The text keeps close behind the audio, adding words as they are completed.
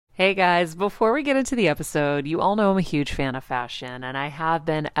Hey guys, before we get into the episode, you all know I'm a huge fan of fashion, and I have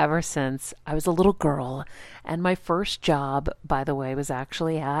been ever since I was a little girl. And my first job, by the way, was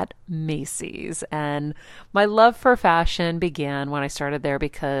actually at Macy's. And my love for fashion began when I started there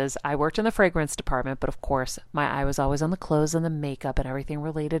because I worked in the fragrance department, but of course, my eye was always on the clothes and the makeup and everything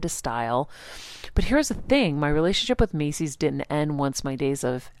related to style. But here's the thing, my relationship with Macy's didn't end once my days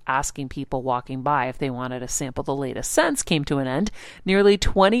of asking people walking by if they wanted to sample the latest scents came to an end. Nearly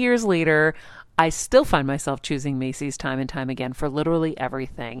 20 years later, I still find myself choosing Macy's time and time again for literally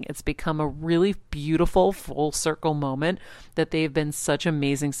everything. It's become a really beautiful full circle moment that they've been such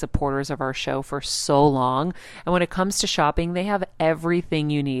amazing supporters of our show for so long. And when it comes to shopping, they have everything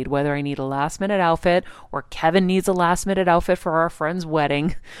you need, whether I need a last minute outfit or Kevin needs a last minute outfit for our friend's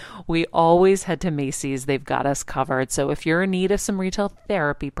wedding. We always head to Macy's. They've got us covered. So if you're in need of some retail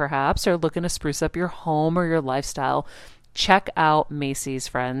therapy, perhaps, or looking to spruce up your home or your lifestyle, check out Macy's,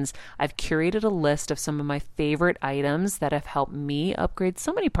 friends. I've curated a list of some of my favorite items that have helped me upgrade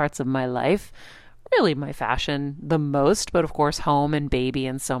so many parts of my life. Really, my fashion the most, but of course, home and baby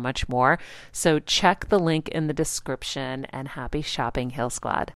and so much more. So check the link in the description and happy shopping, Hill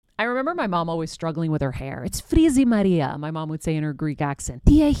Squad. I remember my mom always struggling with her hair. It's Frizi Maria, my mom would say in her Greek accent.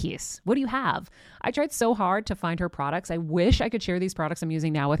 Diehis, what do you have? I tried so hard to find her products. I wish I could share these products I'm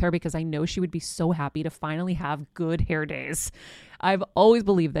using now with her because I know she would be so happy to finally have good hair days. I've always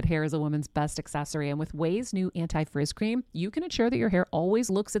believed that hair is a woman's best accessory, and with Ouai's new anti-frizz cream, you can ensure that your hair always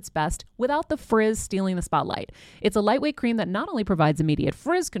looks its best without the frizz stealing the spotlight. It's a lightweight cream that not only provides immediate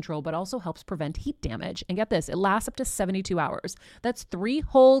frizz control, but also helps prevent heat damage. And get this, it lasts up to 72 hours. That's 3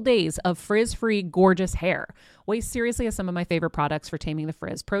 whole days of frizz-free, gorgeous hair. Ouai seriously has some of my favorite products for taming the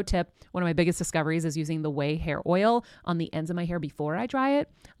frizz. Pro tip, one of my biggest discoveries is using the Ouai hair oil on the ends of my hair before I dry it.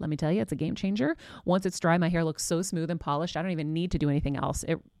 Let me tell you, it's a game changer. Once it's dry, my hair looks so smooth and polished, I don't even need to do anything else.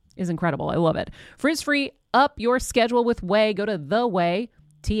 It is incredible. I love it. Frizz-free, up your schedule with Ouai. Go to the Ouai,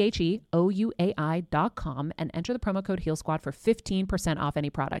 TheOuai.com, and enter the promo code Heal Squad for 15% off any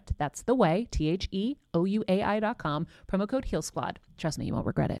product. That's the Ouai, TheOuai.com, promo code Heal Squad. Trust me, you won't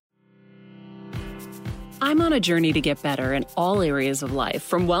regret it. I'm on a journey to get better in all areas of life,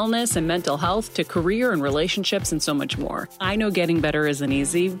 from wellness and mental health to career and relationships and so much more. I know getting better isn't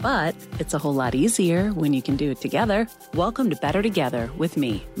easy, but it's a whole lot easier when you can do it together. Welcome to Better Together with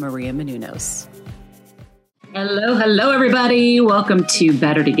me, Maria Menounos. Hello, everybody. Welcome to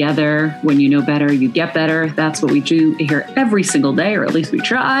Better Together. When you know better, you get better. That's what we do here every single day, or at least we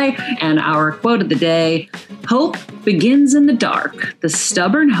try. And our quote of the day, hope begins in the dark. The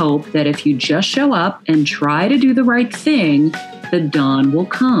stubborn hope that if you just show up and try to do the right thing, the dawn will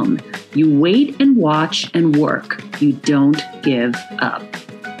come. You wait and watch and work. You don't give up.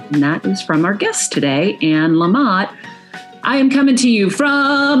 And that is from our guest today, Anne Lamott. I am coming to you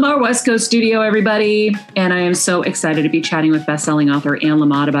from our West Coast studio, everybody, and I am so excited to be chatting with bestselling author Anne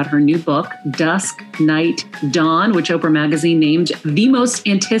Lamott about her new book, Dusk, Night, Dawn, which Oprah Magazine named the most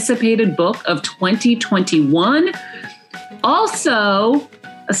anticipated book of 2021. Also,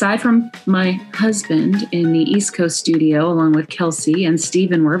 aside from my husband in the East Coast studio, along with Kelsey and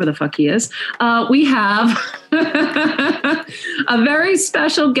Steven, wherever the fuck he is, we have a very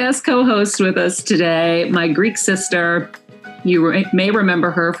special guest co-host with us today, my Greek sister. You may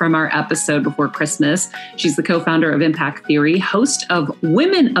remember her from our episode before Christmas. She's the co-founder of Impact Theory, host of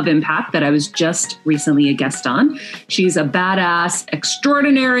Women of Impact that I was just recently a guest on. She's a badass,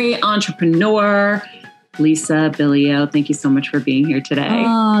 extraordinary entrepreneur. Lisa Bilio, thank you so much for being here today.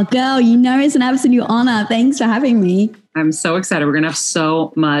 Oh, girl, it's an absolute honor. Thanks for having me. I'm so excited. We're going to have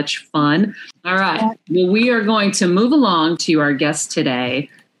so much fun. All right. Well, we are going to move along to our guest today.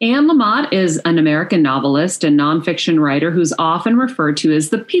 Anne Lamott is an American novelist and nonfiction writer who's often referred to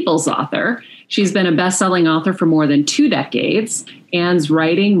as the people's author. She's been a best-selling author for more than 2 decades. Anne's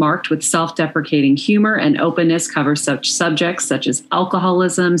writing, marked with self-deprecating humor and openness, covers such subjects such as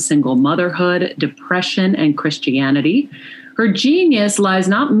alcoholism, single motherhood, depression, and Christianity. Her genius lies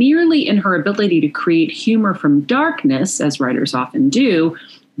not merely in her ability to create humor from darkness, as writers often do.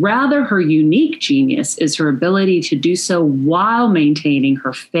 Rather, her unique genius is her ability to do so while maintaining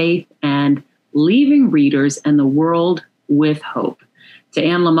her faith and leaving readers and the world with hope. To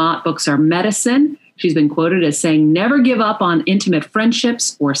Anne Lamott, books are medicine. She's been quoted as saying, "Never give up on intimate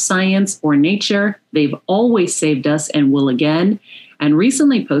friendships or science or nature. They've always saved us and will again." And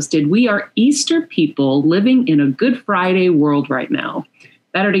recently posted, "We are Easter people living in a Good Friday world right now."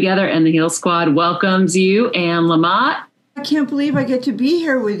 Better Together and the Heal Squad welcomes you, Anne Lamott. I can't believe I get to be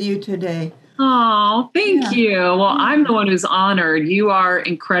here with you today. Oh, thank you. Well, I'm the one who's honored. You are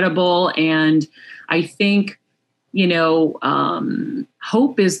incredible. And I think,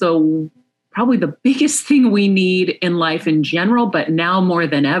 hope is probably the biggest thing we need in life in general, but now more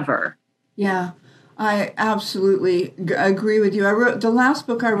than ever. Yeah, I absolutely agree with you. I wrote the last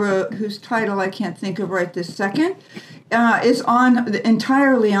book I wrote, whose title I can't think of right this second, is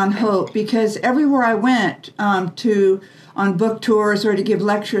entirely on hope, because everywhere I went on book tours or to give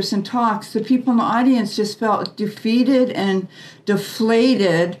lectures and talks, the people in the audience just felt defeated and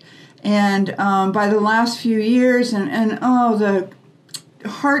deflated. And by the last few years, the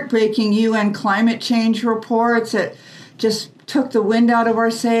heartbreaking UN climate change reports that just took the wind out of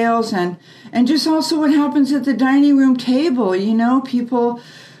our sails, and just also what happens at the dining room table.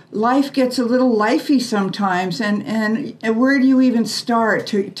 Life gets a little lifey sometimes, and where do you even start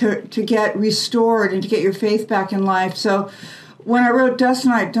to get restored and to get your faith back in life? So when I wrote Dusk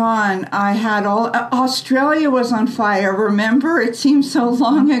Night Dawn, I had Australia was on fire, remember? It seems so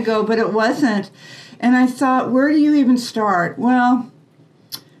long ago, but it wasn't. And I thought, where do you even start? Well,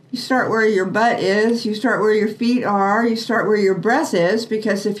 you start where your butt is, you start where your feet are, you start where your breath is,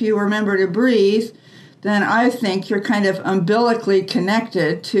 because if you remember to breathe, then I think you're kind of umbilically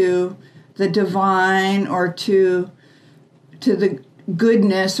connected to the divine, or to the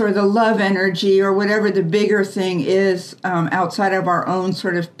goodness or the love energy or whatever the bigger thing is outside of our own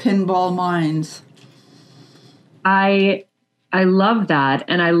sort of pinball minds. I love that.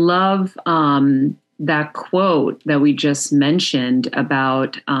 And I love that quote that we just mentioned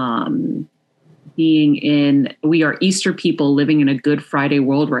about we are Easter people living in a Good Friday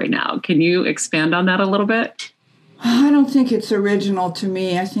world right now. Can you expand on that a little bit? I don't think it's original to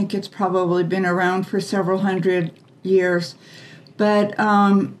me. I think it's probably been around for several hundred years. But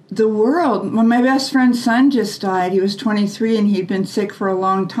the world, my best friend's son just died. He was 23 and he'd been sick for a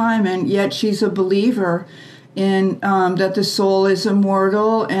long time, and yet she's a believer in that the soul is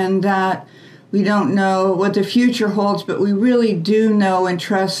immortal and that we don't know what the future holds, but we really do know and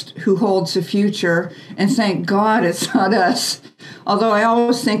trust who holds the future. And thank God it's not us. Although I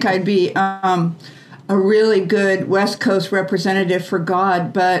always think I'd be a really good West Coast representative for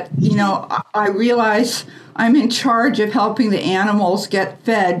God. But, I realize I'm in charge of helping the animals get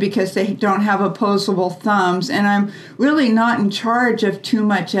fed because they don't have opposable thumbs. And I'm really not in charge of too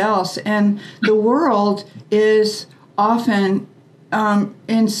much else. And the world is often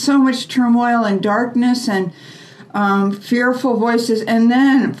in so much turmoil and darkness and fearful voices. And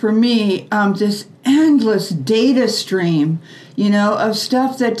then for me, this endless data stream, of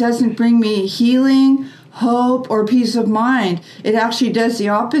stuff that doesn't bring me healing, hope, or peace of mind. It actually does the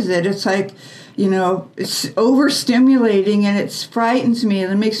opposite. It's like, it's overstimulating and it frightens me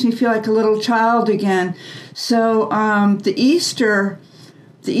and it makes me feel like a little child again. So the Easter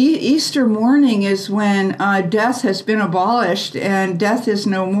morning is when death has been abolished and death is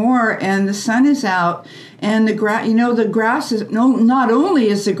no more and the sun is out and the grass is not only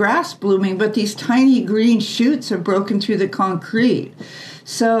is the grass blooming, but these tiny green shoots have broken through the concrete.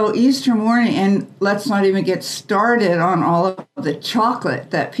 So Easter morning, and let's not even get started on all of the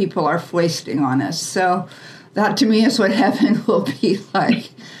chocolate that people are foisting on us. So that to me is what heaven will be like.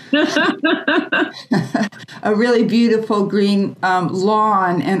 A really beautiful green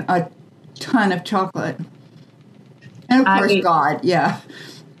lawn and a ton of chocolate. And of course, God, yeah.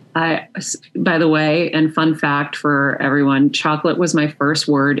 By the way, and fun fact for everyone, chocolate was my first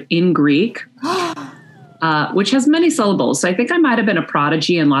word in Greek, which has many syllables. So I think I might have been a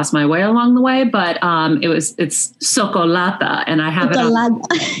prodigy and lost my way along the way, but it's socolata, and I have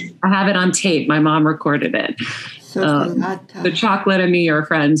it on tape. My mom recorded it. The chocolate and me are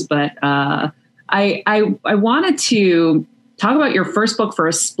friends, but I wanted to talk about your first book for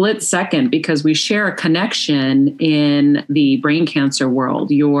a split second because we share a connection in the brain cancer world.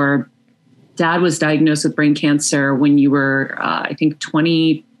 Your dad was diagnosed with brain cancer when you were, I think,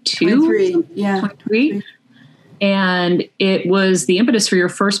 22? 23, yeah. 23? And it was the impetus for your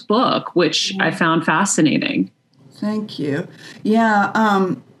first book, which I found fascinating. Thank you. Yeah,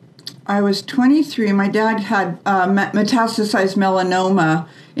 I was 23. My dad had metastasized melanoma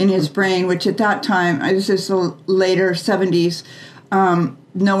in his brain, which at that time, this is the later 70s,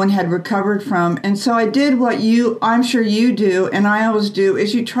 no one had recovered from. And so I did what I'm sure you do, and I always do,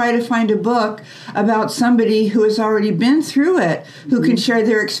 is you try to find a book about somebody who has already been through it, who can share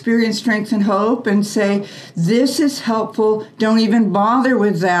their experience, strength, and hope, and say, this is helpful, don't even bother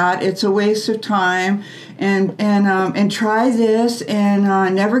with that, it's a waste of time, and try this, and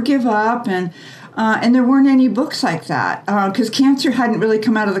never give up, and there weren't any books like that because cancer hadn't really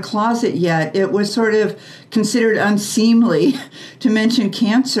come out of the closet yet. It was sort of considered unseemly to mention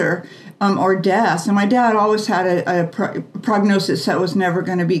cancer or death. And my dad always had a prognosis that was never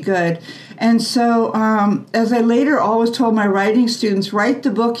going to be good. And so as I later always told my writing students, write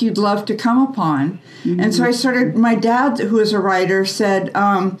the book you'd love to come upon. Mm-hmm. And so I started, my dad, who is a writer, said,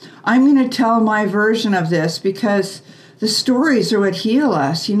 I'm going to tell my version of this because the stories are what heal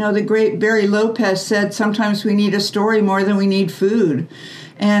us. You know, the great Barry Lopez said, sometimes we need a story more than we need food.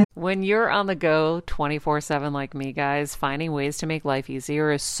 And when you're on the go 24/7 like me, guys, finding ways to make life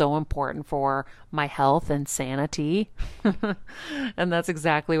easier is so important for my health and sanity. And that's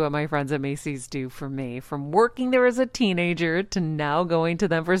exactly what my friends at Macy's do for me. From working there as a teenager to now going to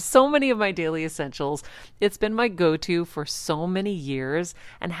them for so many of my daily essentials, it's been my go-to for so many years.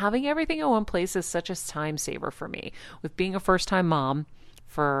 And having everything in one place is such a time saver for me. With being a first-time mom,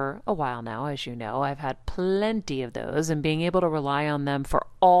 for a while now, as you know, I've had plenty of those, and being able to rely on them for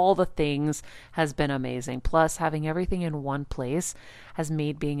all the things has been amazing. Plus, having everything in one place has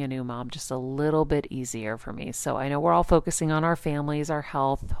made being a new mom just a little bit easier for me. So I know we're all focusing on our families, our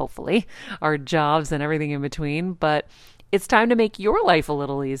health, hopefully, our jobs and everything in between, but it's time to make your life a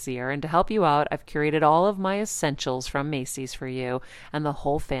little easier. And to help you out, I've curated all of my essentials from Macy's for you and the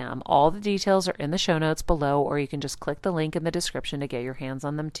whole fam. All the details are in the show notes below, or you can just click the link in the description to get your hands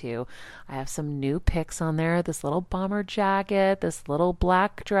on them too. I have some new picks on there. This little bomber jacket, this little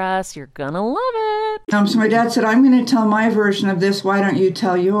black dress. You're gonna love it. So my dad said, I'm going to tell my version of this. Why don't you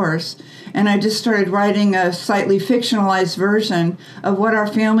tell yours? And I just started writing a slightly fictionalized version of what our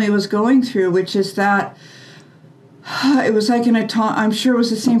family was going through, which is that it was like I'm sure it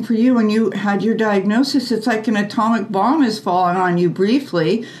was the same for you when you had your diagnosis. It's like an atomic bomb has fallen on you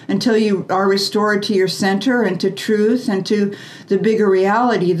briefly until you are restored to your center and to truth and to the bigger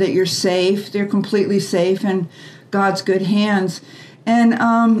reality that you're safe. They're completely safe in God's good hands. And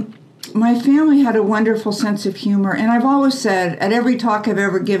my family had a wonderful sense of humor. And I've always said at every talk I've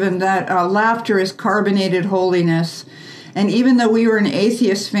ever given that laughter is carbonated holiness. And even though we were an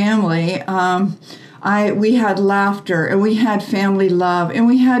atheist family, we had laughter and we had family love and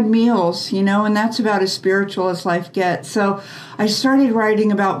we had meals, you know, and that's about as spiritual as life gets. So I started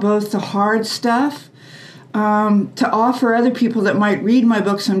writing about both the hard stuff to offer other people that might read my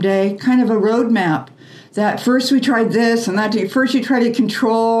book someday, kind of a roadmap. That first we tried this and that. First you try to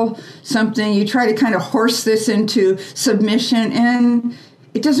control something. You try to kind of horse this into submission, and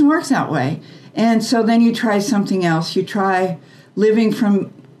it doesn't work that way. And so then you try something else. You try living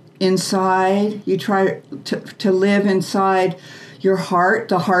from inside. You try to live inside your heart,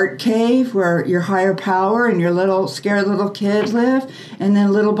 the heart cave where your higher power and your little scared little kid live. And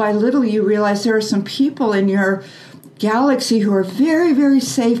then little by little you realize there are some people in your galaxy who are very, very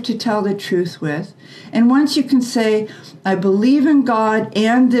safe to tell the truth with. And once you can say, I believe in God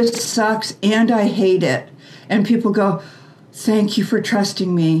and this sucks and I hate it, and people go, thank you for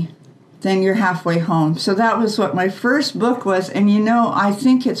trusting me, then you're halfway home. So that was what my first book was. And you know, I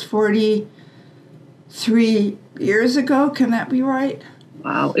think it's 43 years ago. Can that be right?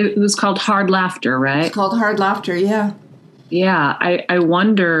 Wow. It was called Hard Laughter, right? It's called Hard Laughter, yeah. Yeah. I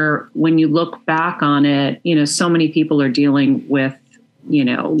wonder when you look back on it, you know, so many people are dealing with, you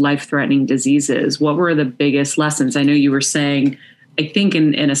know, life-threatening diseases. What were the biggest lessons? I know you were saying, I think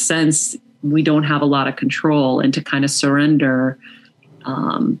in a sense, we don't have a lot of control and to kind of surrender.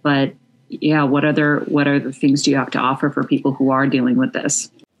 But yeah, what other things do you have to offer for people who are dealing with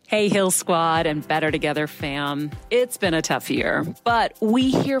this? Hey, Heal Squad and Better Together fam. It's been a tough year, but we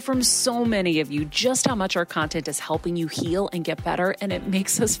hear from so many of you just how much our content is helping you heal and get better, and it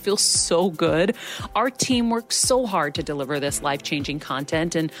makes us feel so good. Our team works so hard to deliver this life-changing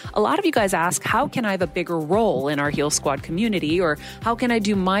content, and a lot of you guys ask, how can I have a bigger role in our Heal Squad community, or how can I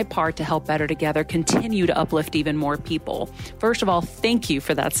do my part to help Better Together continue to uplift even more people? First of all, thank you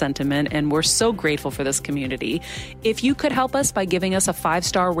for that sentiment, and we're so grateful for this community. If you could help us by giving us a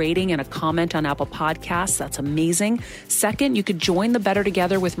 5-star rating and a comment on Apple Podcasts, that's amazing. Second, you could join the Better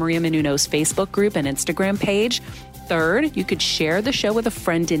Together with Maria Menounos Facebook group and Instagram page. Third, you could share the show with a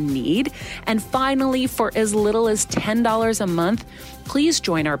friend in need. And finally, for as little as $10 a month, please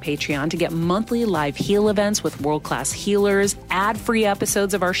join our Patreon to get monthly live heal events with world-class healers, ad-free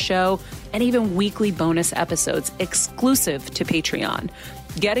episodes of our show, and even weekly bonus episodes exclusive to Patreon.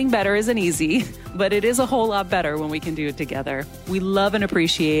 Getting better isn't easy, but it is a whole lot better when we can do it together. We love and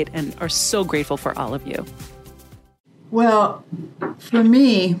appreciate and are so grateful for all of you. Well, for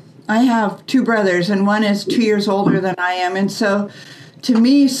me, I have 2 brothers, and one is 2 years older than I am. And so to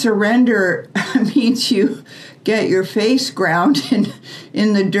me, surrender means you get your face ground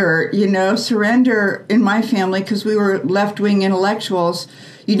in the dirt. You know, surrender in my family, because we were left-wing intellectuals,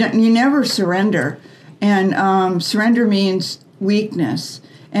 you never surrender. And surrender means weakness.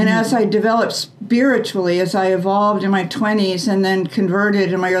 And as I developed spiritually, as I evolved in my 20s and then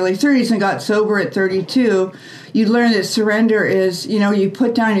converted in my early 30s and got sober at 32, you learn that surrender is, you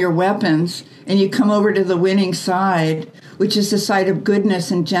put down your weapons and you come over to the winning side, which is the side of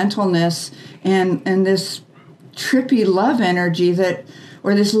goodness and gentleness and this trippy love energy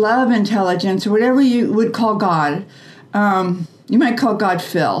or this love intelligence, or whatever you would call God. You might call God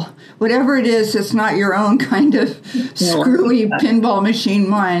Phil. Whatever it is, it's not your own kind of screwy pinball machine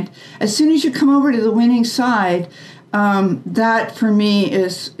mind. As soon as you come over to the winning side, that for me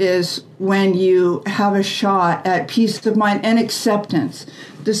is when you have a shot at peace of mind and acceptance.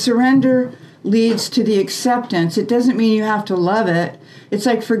 The surrender leads to the acceptance. It doesn't mean you have to love it. It's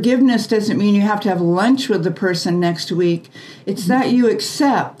like forgiveness doesn't mean you have to have lunch with the person next week. It's that you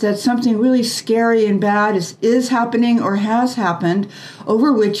accept that something really scary and bad is happening or has happened,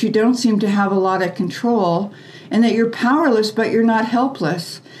 over which you don't seem to have a lot of control, and that you're powerless, but you're not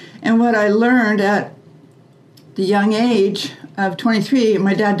helpless. And what I learned at the young age of 23,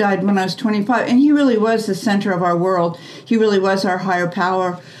 my dad died when I was 25, and he really was the center of our world. He really was our higher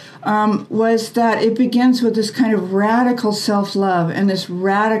power. Was that it begins with this kind of radical self-love and this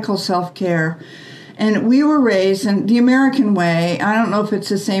radical self-care. And we were raised in the American way. I don't know if it's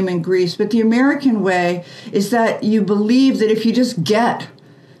the same in Greece, but the American way is that you believe that if you just get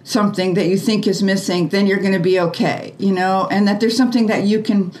something that you think is missing, then you're going to be okay, and that there's something that you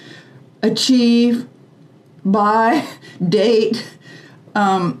can achieve, buy, date,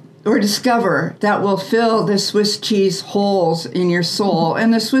 or discover that will fill the Swiss cheese holes in your soul.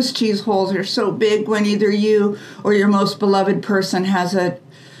 And the Swiss cheese holes are so big when either you or your most beloved person has a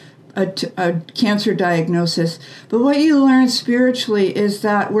cancer diagnosis. But what you learn spiritually is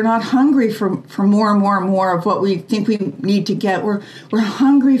that we're not hungry for more and more and more of what we think we need to get. We're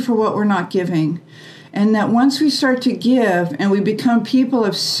hungry for what we're not giving. And that once we start to give and we become people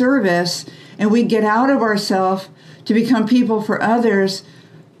of service and we get out of ourselves to become people for others,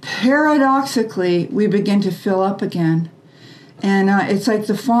 paradoxically, we begin to fill up again. And it's like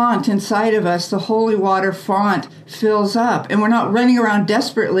the font inside of us, the holy water font fills up. And we're not running around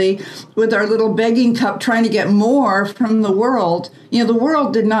desperately with our little begging cup trying to get more from the world. The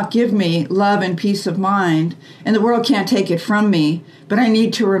world did not give me love and peace of mind, and the world can't take it from me. But I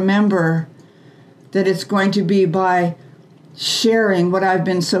need to remember that it's going to be by sharing what I've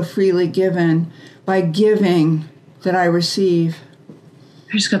been so freely given, by giving that I receive.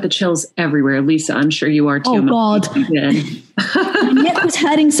 I just got the chills everywhere. Lisa, I'm sure you are too. Oh, God. My neck was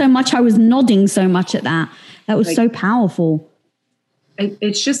hurting so much. I was nodding so much at that. That was so powerful.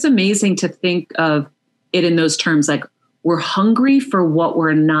 It's just amazing to think of it in those terms. Like, we're hungry for what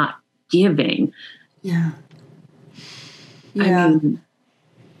we're not giving. Yeah.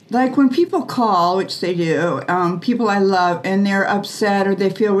 Like when people call, which they do, people I love, and they're upset or they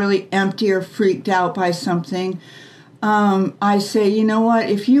feel really empty or freaked out by something, I say, you know what,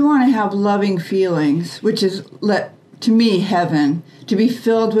 if you want to have loving feelings, which is, to me, heaven, to be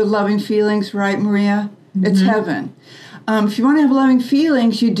filled with loving feelings, right, Maria? Mm-hmm. It's heaven. If you want to have loving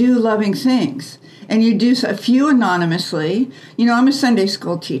feelings, you do loving things. And you do a few anonymously. I'm a Sunday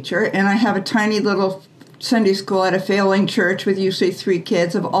school teacher, and I have a tiny little Sunday school at a failing church with usually 3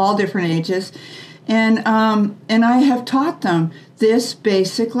 kids of all different ages. And I have taught them this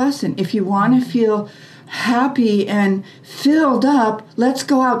basic lesson. If you want to feel happy and filled up, let's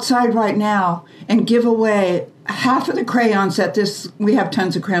go outside right now and give away half of the crayons at this. We have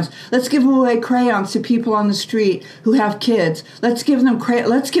tons of crayons. Let's give away crayons to people on the street who have kids. Let's give them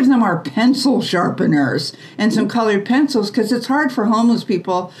our pencil sharpeners and some colored pencils, because it's hard for homeless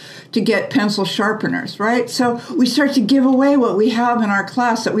people to get pencil sharpeners, right? So we start to give away what we have in our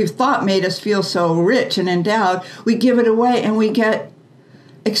class that we've thought made us feel so rich and endowed. We give it away and we get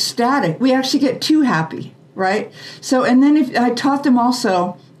ecstatic. We actually get too happy, right? So, and then if I taught them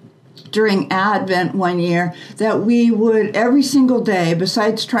also during Advent one year that we would every single day,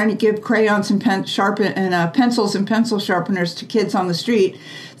 besides trying to give crayons and pencils and pencil sharpeners to kids on the street,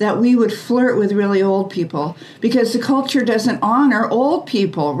 that we would flirt with really old people, because the culture doesn't honor old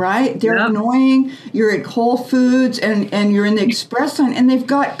people, right? They're annoying. You're at Whole Foods and you're in the express line and they've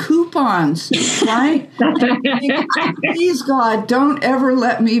got coupons, right? Please, God, don't ever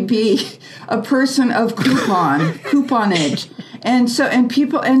let me be a person of couponage. And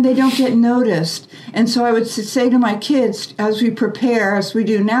people they don't get noticed. And so I would say to my kids, as we prepare, as we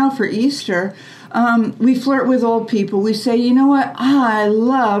do now for Easter, we flirt with old people. We say, you know what? I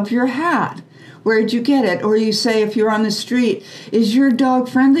love your hat. Where'd you get it? Or you say, if you're on the street, is your dog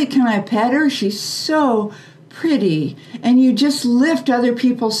friendly? Can I pet her? She's so pretty. And you just lift other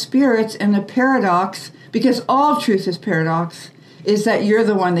people's spirits. And the paradox, because all truth is paradox, is that you're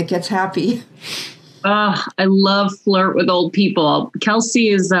the one that gets happy. I love Flirt with Old People. Kelsey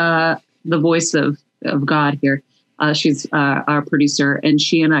is the voice of God here. She's our producer, and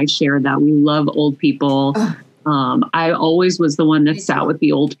she and I shared that. We love old people. I always was the one that sat with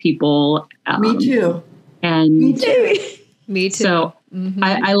the old people. Me too. And me too. Me too. So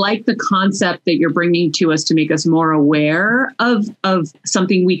I like the concept that you're bringing to us to make us more aware of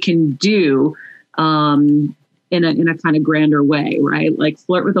something we can do in a kind of grander way, right? Like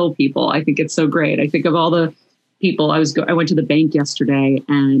Flirt with Old People. I think it's so great. I think of all the people. I went to the bank yesterday,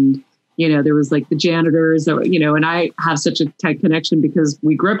 and there was like the janitors, and I have such a tight connection because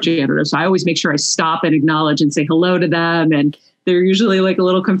we grew up janitors. So I always make sure I stop and acknowledge and say hello to them. And they're usually like a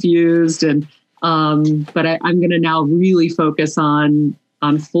little confused. And, but I'm going to now really focus on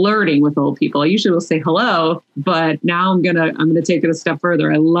flirting with old people. I usually will say hello, but now I'm going to take it a step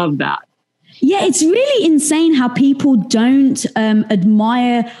further. I love that. Yeah. It's really insane how people don't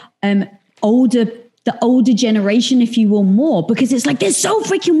admire the older generation, if you will, more, because it's like, they're so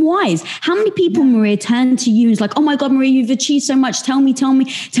freaking wise. How many people, Maria, turn to you and it's like, oh my God, Maria, you've achieved so much. Tell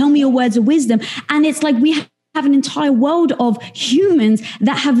me your words of wisdom. And it's like, we have an entire world of humans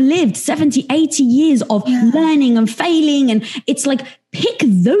that have lived 70, 80 years of learning and failing. And it's like, pick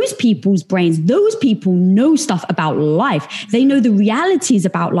those people's brains. Those people know stuff about life. They know the realities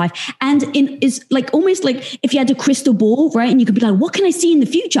about life. And it's like almost like if you had a crystal ball, right? And you could be like, what can I see in the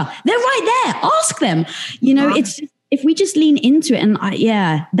future? They're right there. Ask them. It's just, if we just lean into it. And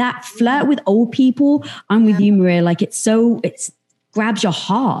that flirt with old people, I'm with you, Maria. Like it's grabs your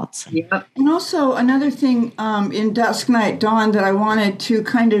heart. Yeah. And also another thing in Dusk, Night, Dawn that I wanted to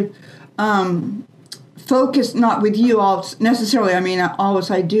kind of focus, not with you all necessarily, I mean,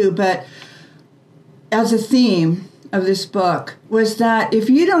 always I do, but as a theme of this book was that if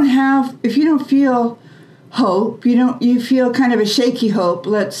you don't feel hope, you feel kind of a shaky hope,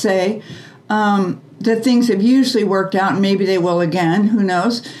 let's say, that things have usually worked out and maybe they will again, who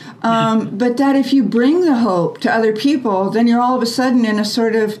knows. But that if you bring the hope to other people, then you're all of a sudden in a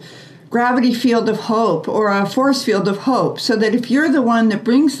sort of gravity field of hope or a force field of hope. So that if you're the one that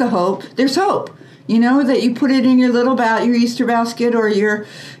brings the hope, there's hope. That you put it in your little your Easter basket or your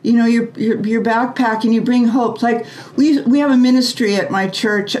backpack, and you bring hope. Like we have a ministry at my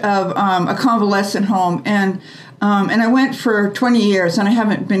church of a convalescent home, and I went for 20 years, and I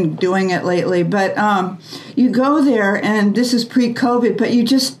haven't been doing it lately. But you go there, and this is pre-COVID, but you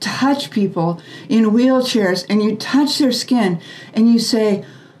just touch people in wheelchairs, and you touch their skin, and you say,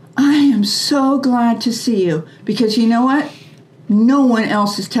 "I am so glad to see you," because you know what? No one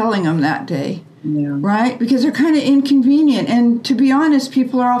else is telling them that day. Yeah. Right? Because they're kind of inconvenient. And to be honest,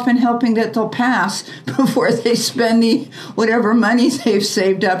 people are often hoping that they'll pass before they spend the whatever money they've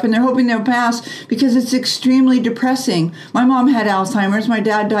saved up. And they're hoping they'll pass because it's extremely depressing. My mom had Alzheimer's. My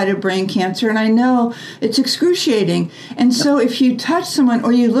dad died of brain cancer. And I know it's excruciating. And so if you touch someone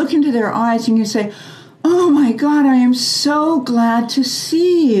or you look into their eyes and you say, "Oh my God, I am so glad to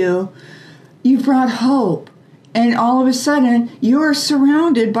see you," you've brought hope. And all of a sudden, you're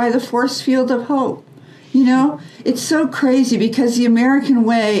surrounded by the force field of hope. It's so crazy because the American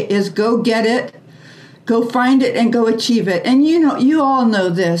way is go get it, go find it, and go achieve it. And you all know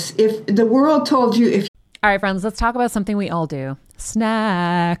this. If the world told you All right, friends, let's talk about something we all do.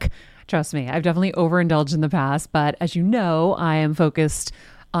 Snack. Trust me, I've definitely overindulged in the past, but as you know, I am focused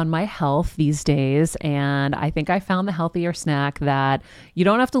on my health these days. And I think I found the healthier snack that you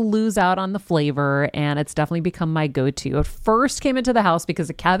don't have to lose out on the flavor. And it's definitely become my go-to. It first came into the house because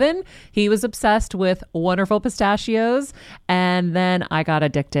of Kevin. He was obsessed with Wonderful Pistachios. And then I got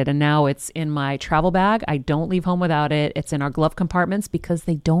addicted. And now it's in my travel bag. I don't leave home without it. It's in our glove compartments because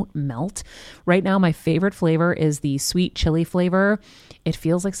they don't melt. Right now, my favorite flavor is the sweet chili flavor. It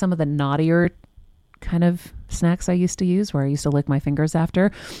feels like some of the naughtier kind of snacks I used to use where I used to lick my fingers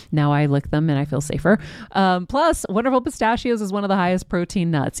after. Now I lick them and I feel safer. Plus, Wonderful Pistachios is one of the highest protein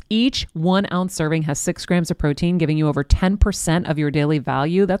nuts. Each 1 ounce serving has 6 grams of protein, giving you over 10% of your daily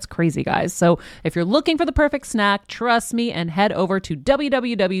value. That's crazy, guys. So if you're looking for the perfect snack, trust me and head over to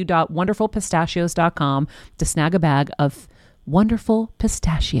www.wonderfulpistachios.com to snag a bag of Wonderful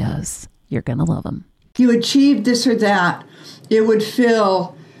Pistachios. You're going to love them. If you achieved this or that, it would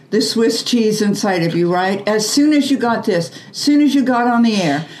fill the Swiss cheese inside of you, right? As soon as you got this, as soon as you got on the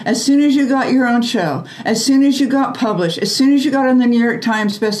air, as soon as you got your own show, as soon as you got published, as soon as you got on the New York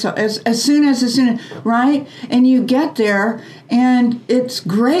Times bestseller, as soon as, right? And you get there and it's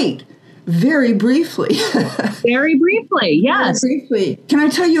great. Very briefly. Very briefly, yes. Very briefly. Can I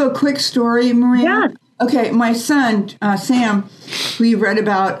tell you a quick story, Maria? Yeah. Okay, my son, Sam, who you read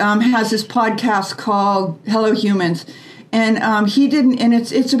about, has this podcast called Hello Humans. And he didn't. And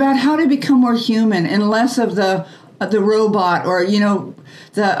it's about how to become more human and less of the robot, or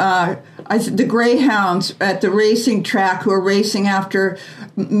the greyhounds at the racing track who are racing after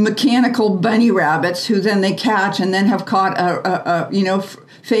mechanical bunny rabbits, who then they catch and then have caught a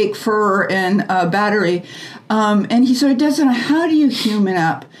fake fur and a battery. And he sort of does it on how do you human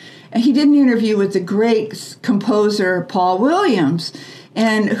up. And he did an interview with the great composer Paul Williams,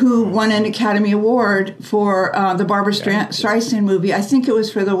 and who won an Academy Award for the Barbra Streisand movie. I think it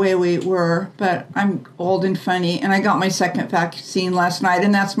was for The Way We Were, but I'm old and funny, and I got my second vaccine last night,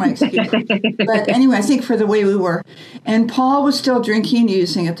 and that's my excuse. But anyway, I think for The Way We Were. And Paul was still drinking and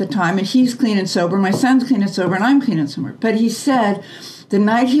using at the time, and he's clean and sober. My son's clean and sober, and I'm clean and sober. But he said the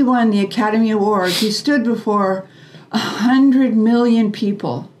night he won the Academy Award, he stood before 100 million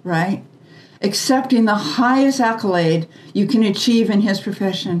people, right? Accepting the highest accolade you can achieve in his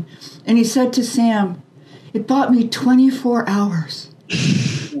profession. And he said to Sam, it bought me 24 hours.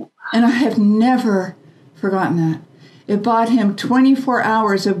 And I have never forgotten that. It bought him 24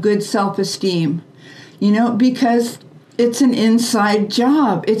 hours of good self-esteem, because it's an inside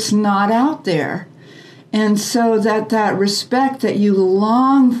job. It's not out there. And so that respect that you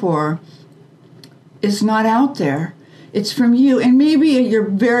long for is not out there. It's from you, and maybe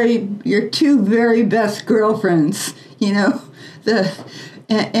your two very best girlfriends, and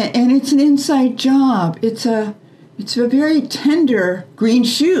it's an inside job. It's a very tender green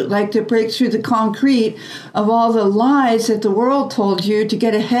shoot, like that breaks through the concrete of all the lies that the world told you to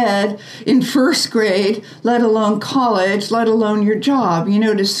get ahead in first grade, let alone college, let alone your job,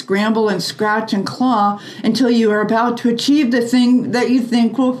 to scramble and scratch and claw until you are about to achieve the thing that you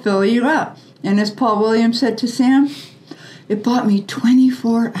think will fill you up. And as Paul Williams said to Sam, it bought me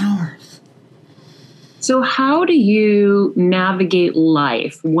 24 hours. So how do you navigate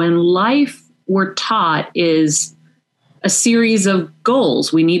life when life, we're taught, is a series of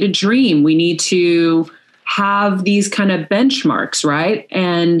goals? We need a dream. We need to have these kind of benchmarks, right?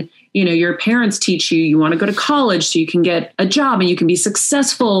 And, your parents teach you want to go to college so you can get a job and you can be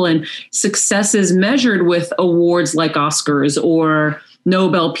successful. And success is measured with awards like Oscars or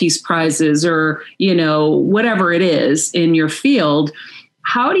Nobel Peace Prizes or, whatever it is in your field.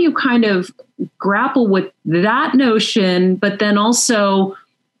 How do you kind of grapple with that notion? But then also,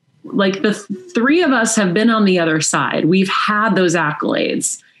 like, the three of us have been on the other side. We've had those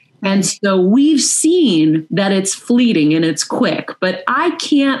accolades. And so we've seen that it's fleeting and it's quick, but I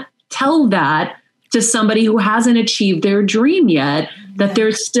can't tell that to somebody who hasn't achieved their dream yet, that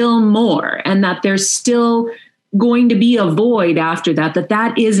there's still more and that there's still going to be a void after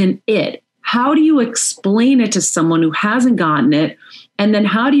that isn't it. How do you explain it to someone who hasn't gotten it? And then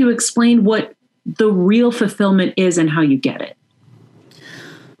how do you explain what the real fulfillment is and how you get it?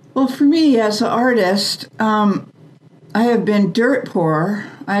 Well, for me as an artist, I have been dirt poor.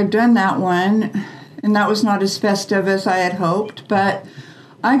 I've done that one, and that was not as festive as I had hoped, but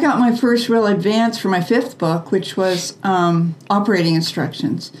I got my first real advance for my fifth book, which was Operating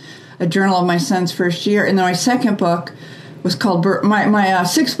Instructions, a journal of my son's first year. And then my second book was called my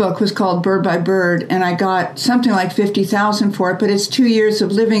sixth book was called Bird by Bird, and I got something like $50,000 for it. But it's 2 years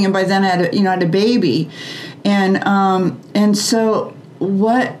of living, and by then I had a baby, and so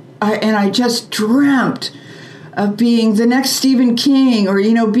I just dreamt of being the next Stephen King, or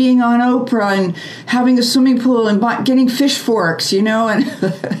being on Oprah and having a swimming pool and getting fish forks, and I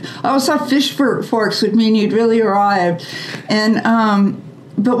always thought fish forks would mean you'd really arrived, and.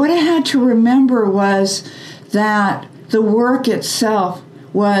 But what I had to remember was that the work itself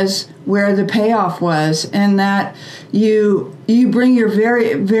was where the payoff was, and that you bring your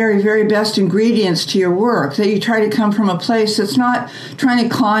very, very, very best ingredients to your work, that you try to come from a place that's not trying to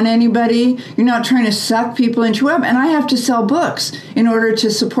con anybody. You're not trying to suck people into it. And I have to sell books in order to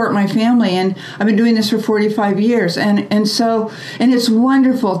support my family. And I've been doing this for 45 years. And it's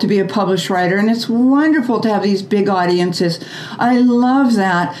wonderful to be a published writer. And it's wonderful to have these big audiences. I love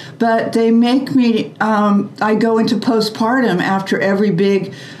that. But they make me, I go into postpartum after every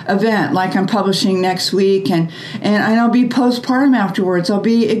big event, like I'm publishing next week, and I'll be postpartum afterwards. I'll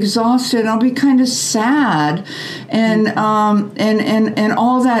be exhausted. I'll be kind of sad, and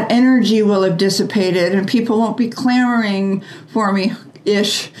all that energy will have dissipated, and people won't be clamoring for me.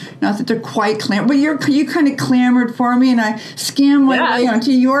 Not that they're quite clamor, but you kind of clamored for me, and I scammed my way onto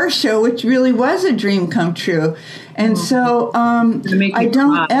your show, which really was a dream come true. And so I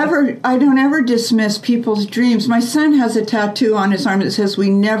don't ever dismiss people's dreams. My son has a tattoo on his arm that says, "We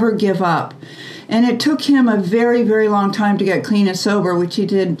never give up." And it took him a very, very long time to get clean and sober, which he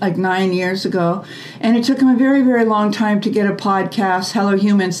did like 9 years ago. And it took him a very, very long time to get a podcast, Hello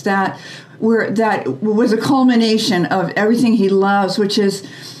Humans, that was a culmination of everything he loves, which is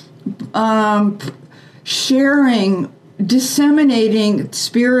sharing, disseminating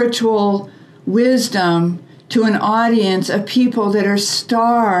spiritual wisdom to an audience of people that are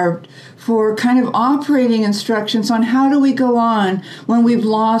starved for kind of operating instructions on how do we go on when we've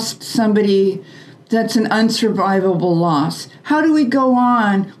lost somebody that's an unsurvivable loss. How do we go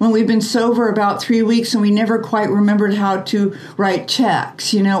on when we've been sober about 3 weeks and we never quite remembered how to write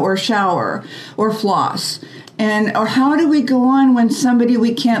checks, or shower or floss? Or how do we go on when somebody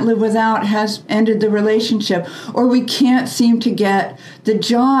we can't live without has ended the relationship, or we can't seem to get the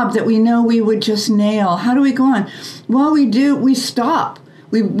job that we know we would just nail? How do we go on? Well, we stop.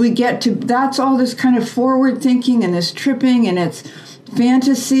 We get to, that's all this kind of forward thinking and this tripping, and it's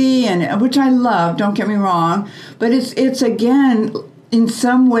fantasy, and which I love, don't get me wrong, but it's again, in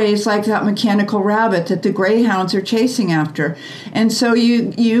some ways, like that mechanical rabbit that the greyhounds are chasing after. And so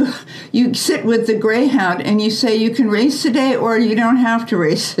you sit with the greyhound and you say, you can race today or you don't have to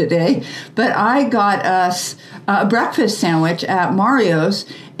race today. But I got us a breakfast sandwich at Mario's,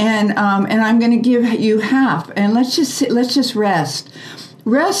 and I'm going to give you half, and let's just rest.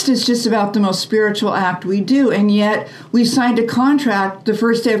 Rest is just about the most spiritual act we do, and yet we signed a contract the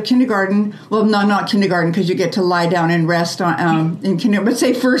first day of kindergarten. Well, no, not kindergarten, because you get to lie down and rest in kindergarten, but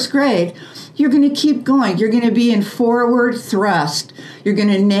say first grade. You're going to keep going. You're going to be in forward thrust. You're going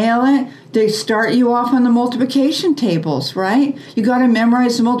to nail it. They start you off on the multiplication tables, right? You got to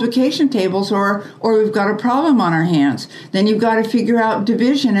memorize the multiplication tables, or we've got a problem on our hands. Then you've got to figure out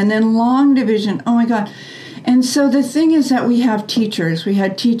division, and then long division. Oh my God. And so the thing is that we have teachers. We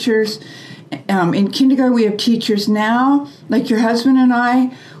had teachers in kindergarten. We have teachers now, like your husband and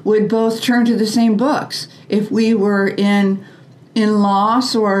I would both turn to the same books if we were in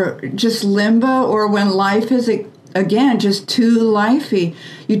loss or just limbo, or when life is again just too lifey.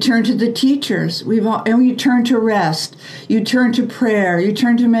 You turn to the teachers. And you turn to rest. You turn to prayer. You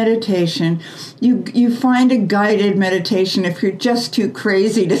turn to meditation. You find a guided meditation if you're just too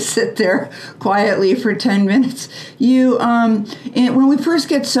crazy to sit there quietly for 10 minutes. When we first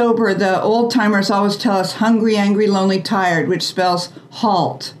get sober, the old timers always tell us hungry, angry, lonely, tired, which spells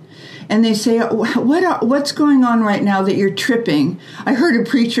halt. And they say, what's going on right now that you're tripping? I heard a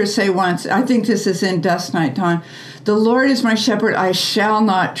preacher say once, I think this is in Dust Night Time, the Lord is my shepherd, I shall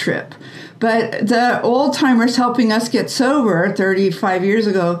not trip. But the old timers helping us get sober 35 years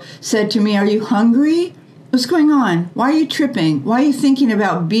ago said to me, are you hungry? What's going on? Why are you tripping? Why are you thinking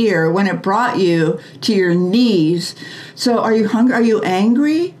about beer when it brought you to your knees? So are you hungry? Are you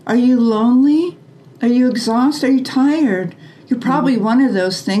angry? Are you lonely? Are you exhausted? Are you tired? You're probably one of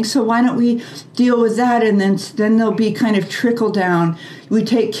those things, so why don't we deal with that, and then there'll be kind of trickle down. We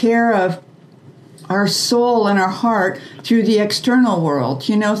take care of our soul and our heart through the external world,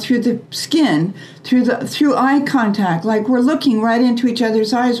 through the skin, through eye contact. Like we're looking right into each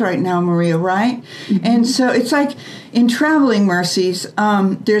other's eyes right now, Maria, right? Mm-hmm. And so it's like in Traveling Mercies,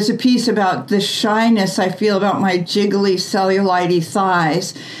 there's a piece about the shyness I feel about my jiggly cellulite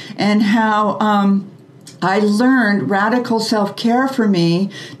thighs, and how I learned radical self-care for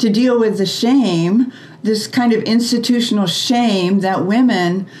me to deal with the shame, this kind of institutional shame that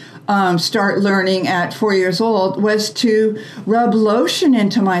women start learning at 4 years old, was to rub lotion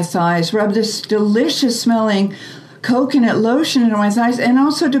into my thighs, rub this delicious smelling coconut lotion into my thighs, and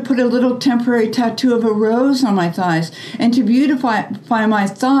also to put a little temporary tattoo of a rose on my thighs, and to beautify my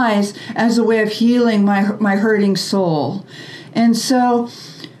thighs as a way of healing my hurting soul. And so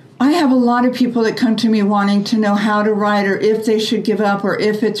I have a lot of people that come to me wanting to know how to write, or if they should give up, or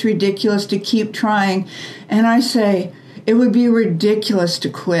if it's ridiculous to keep trying. And I say, it would be ridiculous to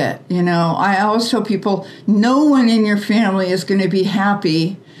quit. I always tell people, no one in your family is going to be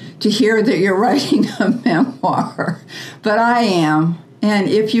happy to hear that you're writing a memoir, but I am. And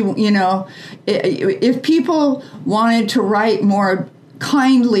if people wanted to write more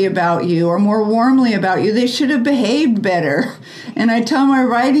kindly about you or more warmly about you, they should have behaved better. And I tell my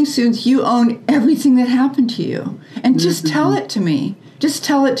writing students, you own everything that happened to you. And just tell it to me. Just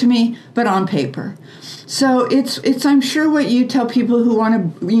tell it to me, but on paper. So it's I'm sure what you tell people who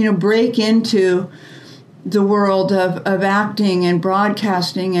want to, break into the world of acting and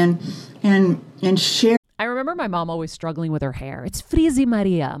broadcasting and share. I remember my mom always struggling with her hair. It's Frizi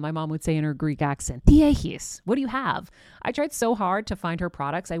Maria, my mom would say in her Greek accent. Tiechis, what do you have? I tried so hard to find her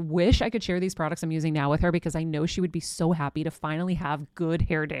products. I wish I could share these products I'm using now with her, because I know she would be so happy to finally have good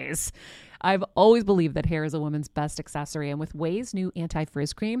hair days. I've always believed that hair is a woman's best accessory, and with Ouai's new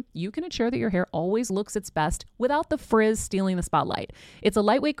anti-frizz cream, you can ensure that your hair always looks its best without the frizz stealing the spotlight. It's a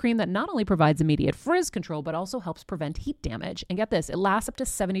lightweight cream that not only provides immediate frizz control, but also helps prevent heat damage. And get this, it lasts up to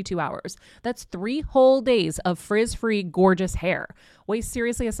 72 hours. That's 3 whole days of frizz-free, gorgeous hair. Ouai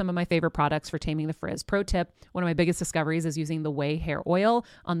seriously has some of my favorite products for taming the frizz. Pro tip, one of my biggest discoveries is using the Ouai hair oil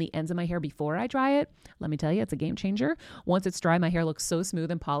on the ends of my hair before I dry it. Let me tell you, it's a game changer. Once it's dry, my hair looks so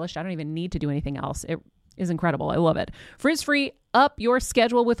smooth and polished, I don't even need to do anything else. It is incredible. I love it. Frizz-free, up your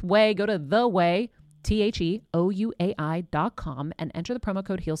schedule with Ouai. Go to the Ouai, TheOuai.com, and enter the promo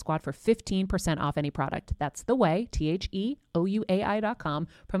code Heal Squad for 15% off any product. That's the Ouai, TheOuai.com,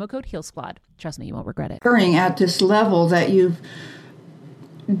 promo code Heal Squad. Trust me, you won't regret it. At this level that you've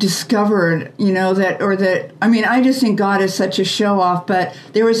discovered, I just think God is such a show off, but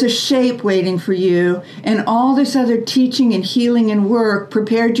there was a shape waiting for you, and all this other teaching and healing and work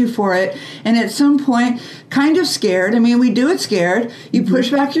prepared you for it. And at some point, kind of scared, we do it scared, you push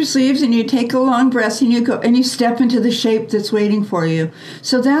back your sleeves and you take a long breath and you go and you step into the shape that's waiting for you.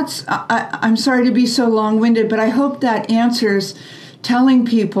 So that's, I'm sorry to be so long-winded, but I hope that answers telling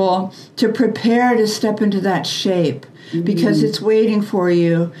people to prepare to step into that shape. Because it's waiting for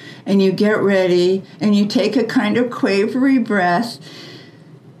you, and you get ready, and you take a kind of quavery breath,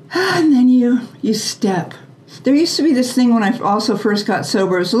 and then you step. There used to be this thing when I also first got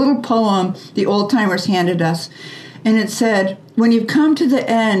sober. It was a little poem the old-timers handed us, and it said, when you've come to the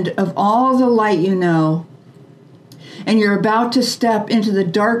end of all the light you know, and you're about to step into the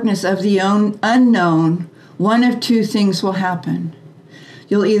darkness of the unknown, one of two things will happen.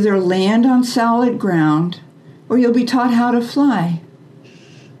 You'll either land on solid ground, or you'll be taught how to fly.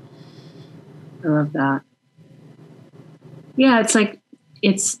 I love that. Yeah, it's like,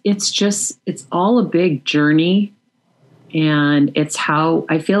 it's all a big journey. And it's how,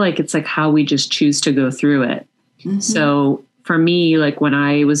 I feel like it's like how we just choose to go through it. Mm-hmm. So for me, like when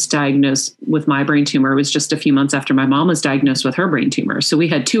I was diagnosed with my brain tumor, it was just a few months after my mom was diagnosed with her brain tumor. So we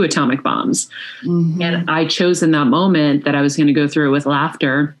had 2 atomic bombs. Mm-hmm. And I chose in that moment that I was going to go through it with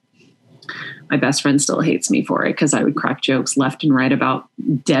laughter. My best friend still hates me for it because I would crack jokes left and right about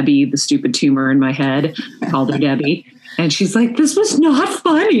Debbie, the stupid tumor in my head. I called her Debbie. And she's like, this was not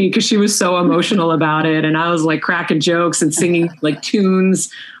funny, because she was so emotional about it. And I was like cracking jokes and singing like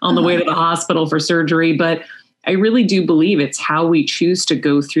tunes on the way to the hospital for surgery. But I really do believe it's how we choose to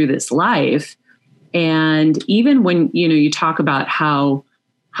go through this life. And even when, you talk about how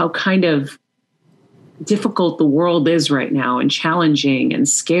kind of difficult the world is right now and challenging and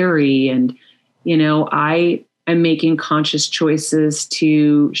scary, and I am making conscious choices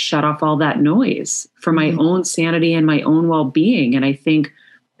to shut off all that noise for my own sanity and my own well-being. And I think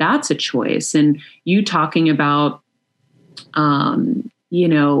that's a choice. And you talking about,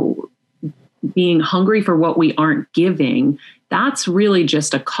 being hungry for what we aren't giving, that's really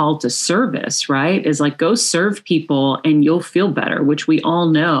just a call to service, right? Is like, go serve people and you'll feel better, which we all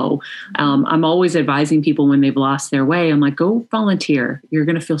know. I'm always advising people when they've lost their way. I'm like, go volunteer. You're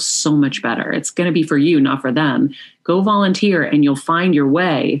going to feel so much better. It's going to be for you, not for them. Go volunteer and you'll find your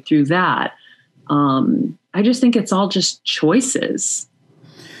way through that. I just think it's all just choices.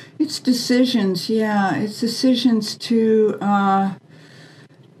 It's decisions. Yeah. It's decisions to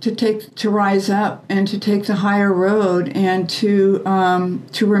rise up and to take the higher road, and to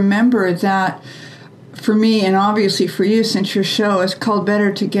remember that for me, and obviously for you, since your show is called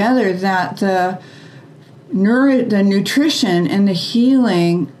Better Together, that the nutrition and the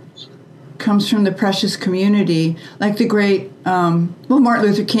healing comes from the precious community. Like the great, Martin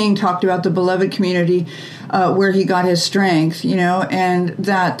Luther King talked about the beloved community where he got his strength, and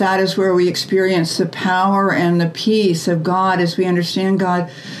that is where we experience the power and the peace of God as we understand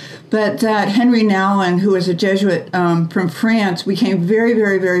God. But that Henry Nouwen, who was a Jesuit from France, became very,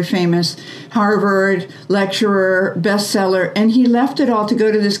 very, very famous, Harvard lecturer, bestseller, and he left it all to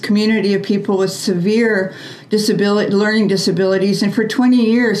go to this community of people with severe learning disabilities. And for 20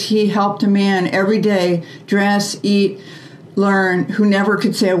 years, he helped a man every day dress, eat, learn, who never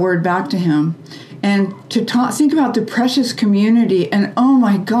could say a word back to him. And to think about the precious community, and oh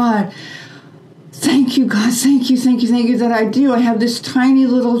my God, thank you, God, thank you that I do. I have this tiny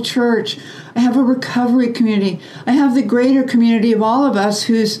little church. I have a recovery community. I have the greater community of all of us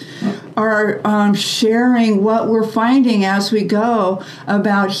are sharing what we're finding as we go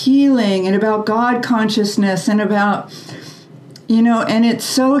about healing and about God consciousness and about, and it's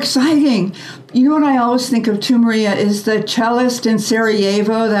so exciting. You know what I always think of too, Maria, is the cellist in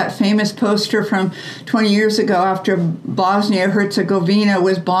Sarajevo, that famous poster from 20 years ago after Bosnia-Herzegovina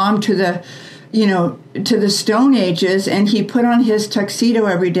was bombed to to the Stone Ages, and he put on his tuxedo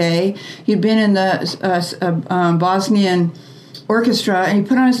every day. He'd been in the Bosnian orchestra, and he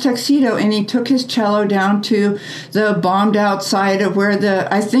put on his tuxedo, and he took his cello down to the bombed out side of where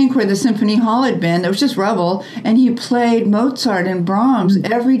the Symphony Hall had been. There was just rubble, and he played Mozart and Brahms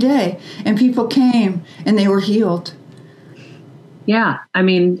every day, and people came, and they were healed. Yeah, I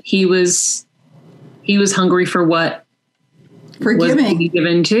mean, he was hungry for what for was giving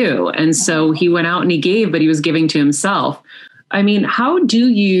given too, and so he went out and he gave, but he was giving to himself. I mean, how do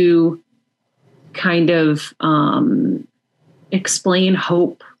you kind of explain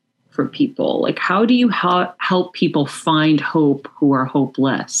hope for people? Like, how do you help people find hope who are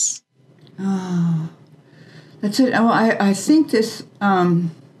hopeless? Oh, that's it. Well, I think this.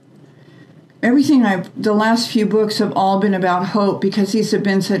 The last few books have all been about hope, because these have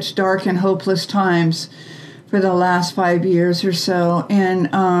been such dark and hopeless times for the last 5 years or so, and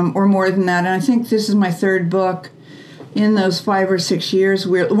or more than that. And I think this is my third book in those 5 or 6 years.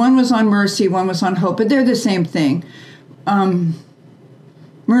 Where one was on mercy, one was on hope, but they're the same thing.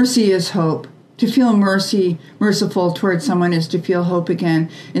 Mercy is hope. To feel merciful towards someone is to feel hope again,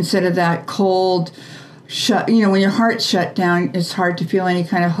 instead of that cold, shut. When your heart's shut down, it's hard to feel any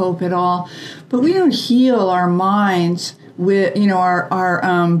kind of hope at all. But we don't heal our minds with, our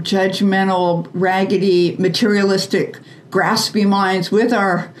judgmental, raggedy, materialistic, graspy minds with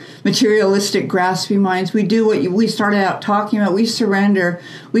our materialistic, graspy minds. We do what we started out talking about. We surrender.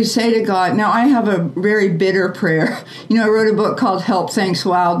 We say to God. Now, I have a very bitter prayer. I wrote a book called Help, Thanks,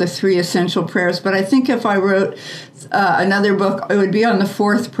 Wow, the 3 Essential Prayers. But I think if I wrote another book, it would be on the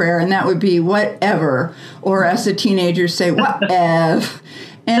 4th prayer, and that would be whatever. Or as the teenagers say, whatever.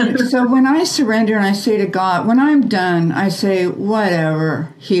 And so when I surrender and I say to God, when I'm done, I say,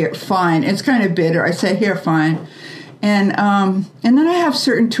 whatever, here, fine. It's kind of bitter. I say, here, fine. And then I have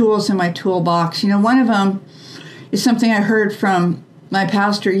certain tools in my toolbox. One of them is something I heard from my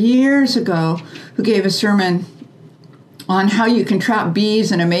pastor years ago, who gave a sermon on how you can trap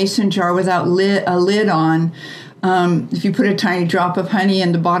bees in a mason jar without a lid on. If you put a tiny drop of honey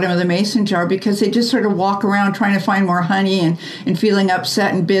in the bottom of the mason jar, because they just sort of walk around trying to find more honey and feeling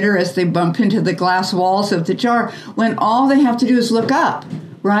upset and bitter as they bump into the glass walls of the jar, when all they have to do is look up,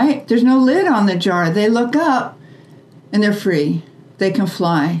 right? There's no lid on the jar. They look up and they're free. They can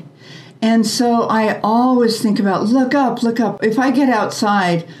fly. And so I always think about, look up, look up. If I get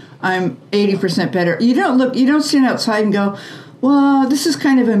outside, I'm 80% better. You don't stand outside and go, well, this is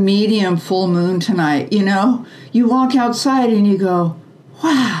kind of a medium full moon tonight, You walk outside and you go,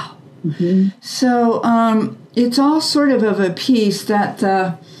 wow. Mm-hmm. So it's all sort of a piece that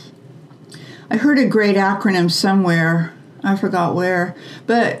I heard a great acronym somewhere. I forgot where.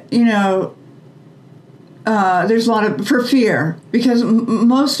 But, there's a lot of, for fear, because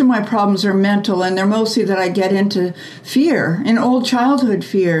most of my problems are mental, and they're mostly that I get into fear and old childhood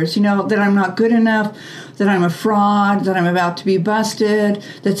fears, that I'm not good enough, that I'm a fraud, that I'm about to be busted,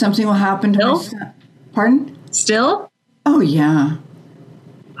 that something will happen to my son. Pardon? Still? Oh, yeah.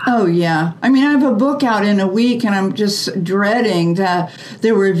 Oh, yeah. I mean, I have a book out in a week, and I'm just dreading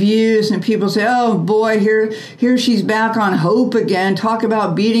the reviews, and people say, oh, boy, here she's back on hope again. Talk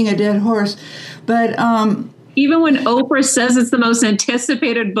about beating a dead horse. But even when Oprah says it's the most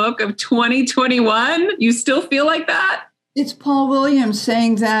anticipated book of 2021, you still feel like that? It's Paul Williams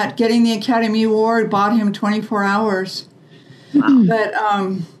saying that getting the Academy Award bought him 24 hours.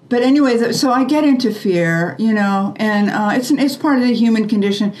 Wow. But anyway, so I get into fear, and it's part of the human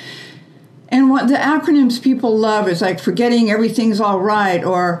condition. And what the acronyms people love is like forgetting everything's all right,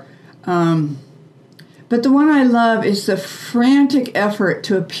 or but the one I love is the frantic effort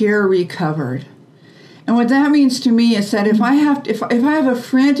to appear recovered. And what that means to me is that if I have a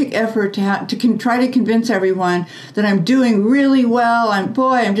frantic effort to try to convince everyone that I'm doing really well,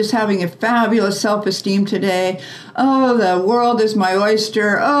 I'm just having a fabulous self-esteem today. Oh, the world is my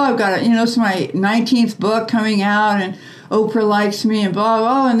oyster. Oh, I've got it's my 19th book coming out, and Oprah likes me, and blah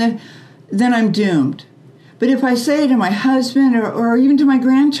blah. And then I'm doomed. But if I say to my husband, or even to my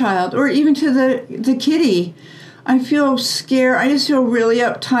grandchild, or even to the kitty, I feel scared. I just feel really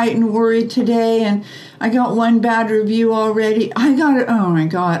uptight and worried today, and I got one bad review already. I got it. Oh my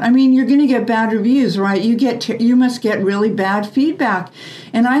God. I mean, you're going to get bad reviews, right? You must get really bad feedback.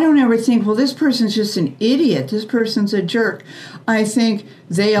 And I don't ever think, well, this person's just an idiot. This person's a jerk. I think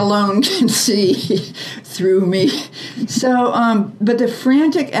they alone can see through me. So, but the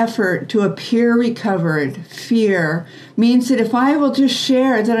frantic effort to appear recovered, fear, means that if I will just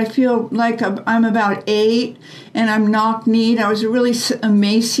share that I feel like I'm about 8 and I'm knock-kneed, I was a really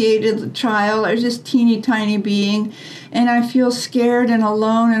emaciated child, I was just teeny teeny tiny being and I feel scared and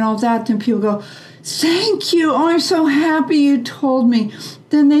alone and all that, then people go, thank you. Oh, I'm so happy you told me.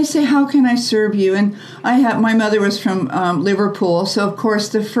 Then they say, how can I serve you? And my mother was from Liverpool. So, of course,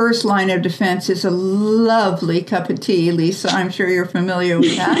 the first line of defense is a lovely cup of tea. Lisa, I'm sure you're familiar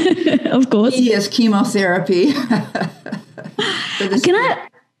with that. Of course. Tea is chemotherapy.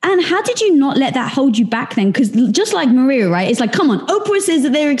 And how did you not let that hold you back then? Because just like Maria, right? It's like, come on, Oprah says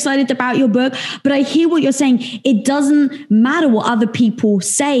that they're excited about your book, but I hear what you're saying. It doesn't matter what other people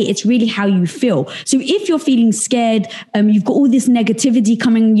say. It's really how you feel. So if you're feeling scared, you've got all this negativity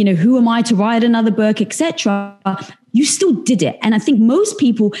coming, who am I to write another book, etc. You still did it. And I think most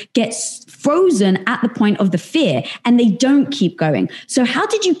people get frozen at the point of the fear and they don't keep going. So how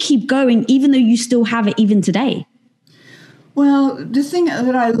did you keep going, even though you still have it even today? Well, the thing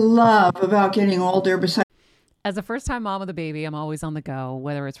that I love about getting older, besides as a first-time mom with a baby, I'm always on the go,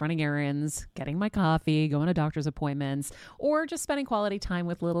 whether it's running errands, getting my coffee, going to doctor's appointments, or just spending quality time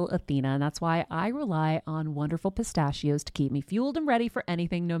with little Athena. And that's why I rely on Wonderful Pistachios to keep me fueled and ready for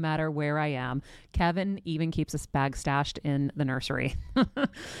anything, no matter where I am. Kevin even keeps a bag stashed in the nursery.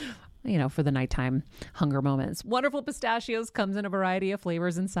 For the nighttime hunger moments. Wonderful Pistachios comes in a variety of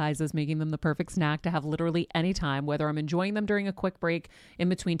flavors and sizes, making them the perfect snack to have literally any time, whether I'm enjoying them during a quick break in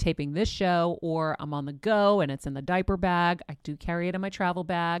between taping this show or I'm on the go and it's in the diaper bag. I do carry it in my travel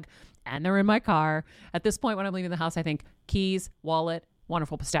bag and they're in my car. At this point, when I'm leaving the house, I think keys, wallet,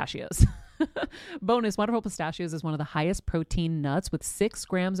 Wonderful Pistachios. Bonus, Wonderful Pistachios is one of the highest protein nuts with 6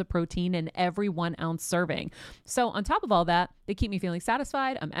 grams of protein in every 1 ounce serving. So on top of all that, they keep me feeling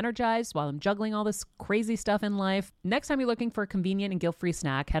satisfied. I'm energized while I'm juggling all this crazy stuff in life. Next time you're looking for a convenient and guilt-free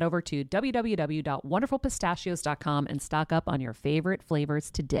snack, head over to www.wonderfulpistachios.com and stock up on your favorite flavors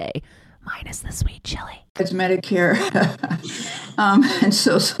today. Minus the sweet chili. It's Medicare and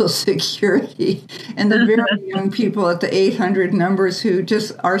Social Security and the very young people at the 800 numbers who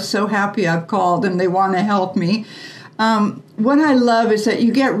just are so happy I've called and they want to help me. What I love is that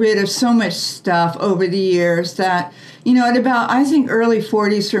you get rid of so much stuff over the years that, at about, I think, early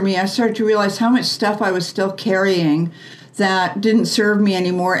 40s for me, I started to realize how much stuff I was still carrying that didn't serve me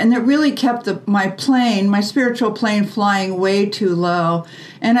anymore. And that really kept my spiritual plane flying way too low.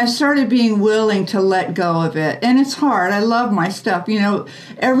 And I started being willing to let go of it. And it's hard. I love my stuff.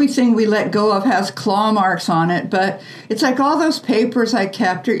 Everything we let go of has claw marks on it. But it's like all those papers I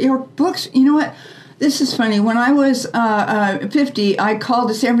kept or books. You know what? This is funny. When I was 50, I called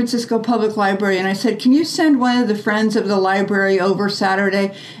the San Francisco Public Library and I said, can you send one of the friends of the library over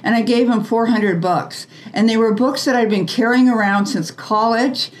Saturday? And I gave them 400 books. And they were books that I'd been carrying around since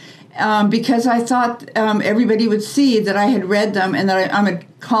college because I thought everybody would see that I had read them and that I'm a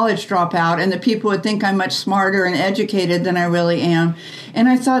college dropout and that people would think I'm much smarter and educated than I really am. And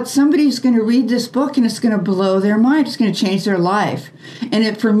I thought somebody's going to read this book and it's going to blow their mind. It's going to change their life.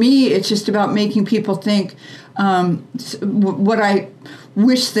 And for me, it's just about making people think what I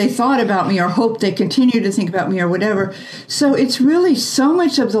wish they thought about me or hope they continue to think about me or whatever. So it's really so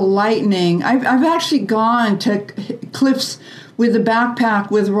much of the lightning. I've actually gone to cliffs with a backpack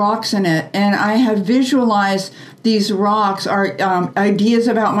with rocks in it, and I have visualized these rocks are ideas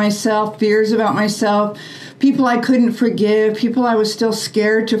about myself, fears about myself, people I couldn't forgive, people I was still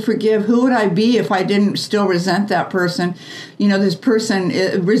scared to forgive. Who would I be if I didn't still resent that person? This person,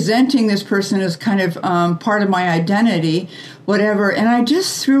 resenting this person is kind of part of my identity, whatever. And I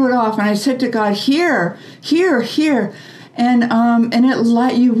just threw it off and I said to God, here. And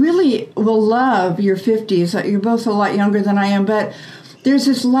you really will love your 50s. You're both a lot younger than I am, but there's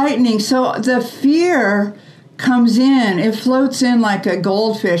this lightning. So the fear comes in, it floats in like a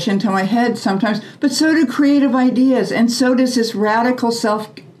goldfish into my head sometimes, but so do creative ideas, and so does this radical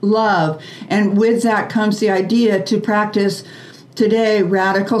self-love. And with that comes the idea to practice today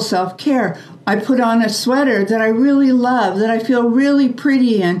radical self-care. I put on a sweater that I really love, that I feel really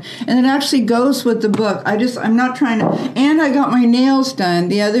pretty in, and it actually goes with the book. I'm not trying to, and I got my nails done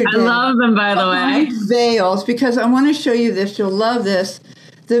the other day. I love them, by the way. Veils, because I want to show you this. You'll love this.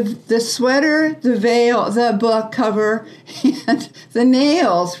 The sweater, the veil, the book cover, and the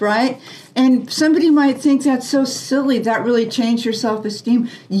nails, right? And somebody might think that's so silly. That really changed your self-esteem.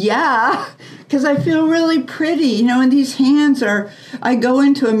 Yeah, because I feel really pretty, and these hands I go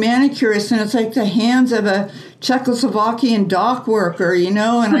into a manicurist and it's like the hands of a Czechoslovakian dock worker, and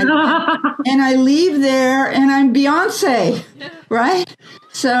I leave there and I'm Beyonce, right?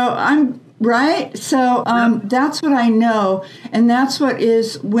 That's what I know. And that's what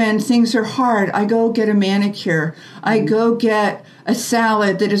is when things are hard. I go get a manicure. I go get a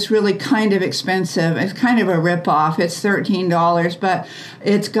salad that is really kind of expensive. It's kind of a ripoff. It's $13, but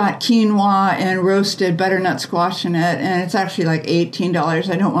it's got quinoa and roasted butternut squash in it, and it's actually like $18.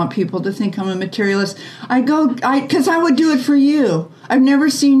 I don't want people to think I'm a materialist. Because I would do it for you. I've never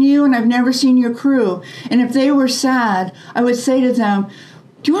seen you, and I've never seen your crew. And if they were sad, I would say to them,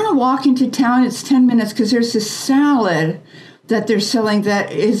 do you want to walk into town? It's 10 minutes because there's this salad that they're selling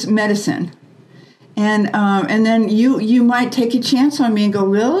that is medicine. And then you might take a chance on me and go,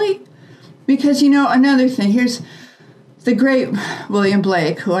 really? Because, another thing, here's the great William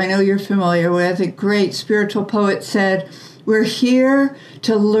Blake, who I know you're familiar with, a great spiritual poet, said, we're here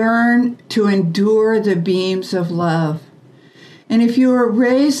to learn to endure the beams of love. And if you were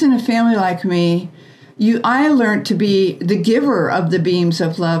raised in a family like me, I learned to be the giver of the beams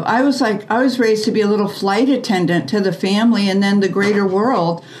of love. I was raised to be a little flight attendant to the family and then the greater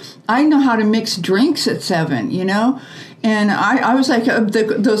world. I know how to mix drinks at 7, and I was like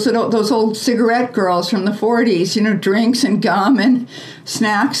those old cigarette girls from the 40s, drinks and gum and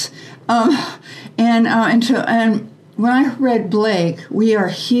snacks, and when I read Blake, we are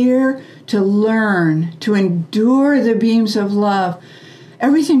here to learn to endure the beams of love.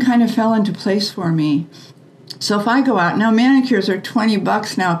 Everything kind of fell into place for me. So if I go out, now manicures are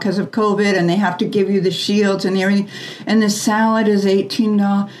 $20 now because of COVID, and they have to give you the shields and everything, and the salad is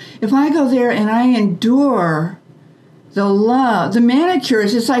 $18. If I go there and I endure the love, the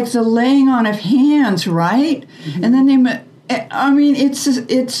manicures, it's like the laying on of hands, right? Mm-hmm. And then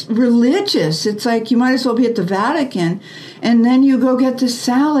it's religious. It's like you might as well be at the Vatican. And then you go get the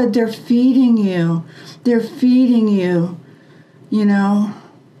salad, they're feeding you. They're feeding you,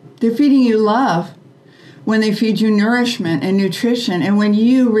 they're feeding you love. When they feed you nourishment and nutrition, and when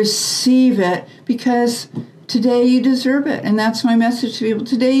you receive it, because today you deserve it. And that's my message to people.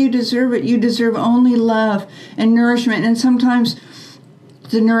 Today you deserve it. You deserve only love and nourishment. And sometimes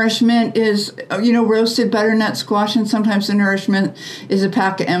the nourishment is, roasted butternut squash, and sometimes the nourishment is a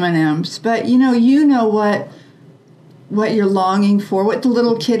pack of M&Ms. But, you know what you're longing for, what the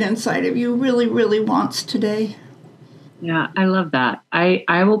little kid inside of you really, really wants today. Yeah, I love that.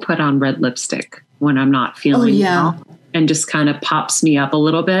 I will put on red lipstick when I'm not feeling well, and just kind of pops me up a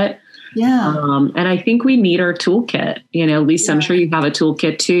little bit. Yeah. And I think we need our toolkit. Lisa, I'm sure you have a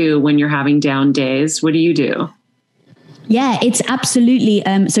toolkit too when you're having down days. What do you do? Yeah, it's absolutely.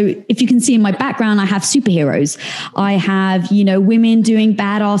 So if you can see in my background, I have superheroes. I have, women doing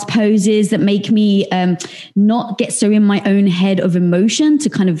badass poses that make me not get so in my own head of emotion to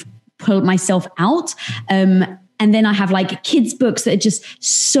kind of pull myself out. And then I have like kids' books that are just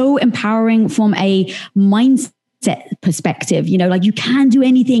so empowering from a mindset perspective, like you can do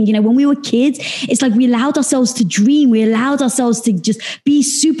anything. When we were kids, it's like we allowed ourselves to dream. We allowed ourselves to just be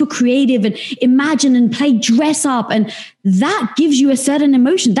super creative and imagine and play dress up. And that gives you a certain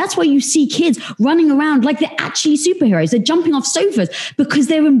emotion. That's why you see kids running around like they're actually superheroes. They're jumping off sofas because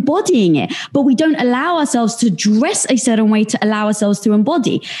they're embodying it. But we don't allow ourselves to dress a certain way to allow ourselves to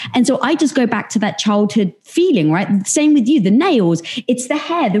embody. And so I just go back to that childhood feeling, right? Same with you, the nails, it's the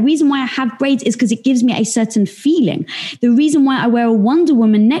hair. The reason why I have braids is because it gives me a certain feeling. The reason why I wear a Wonder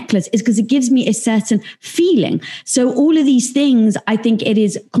Woman necklace is because it gives me a certain feeling. So all of these things, I think it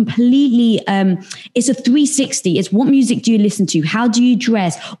is completely, it's a 360. It's what music do you listen to? How do you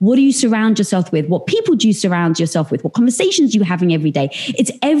dress? What do you surround yourself with? What people do you surround yourself with? What conversations are you having every day?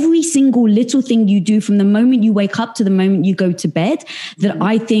 It's every single little thing you do from the moment you wake up to the moment you go to bed that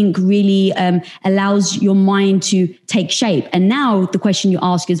I think really allows your mind to take shape. And now the question you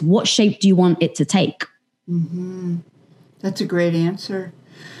ask is, what shape do you want it to take? Mm-hmm. That's a great answer.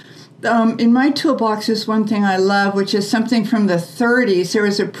 In my toolbox is one thing I love, which is something from the 30s. There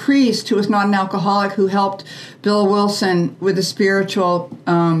was a priest who was not an alcoholic who helped Bill Wilson with the spiritual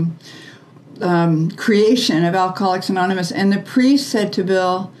creation of Alcoholics Anonymous. And the priest said to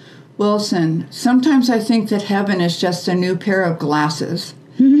Bill Wilson, sometimes I think that heaven is just a new pair of glasses.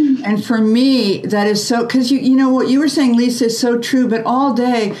 Mm-hmm. And for me, that is so, because you know what you were saying, Lisa, is so true. But all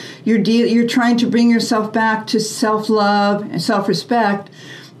day you're trying to bring yourself back to self-love and self-respect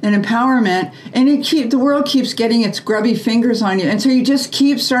and empowerment, and the world keeps getting its grubby fingers on you, and so you just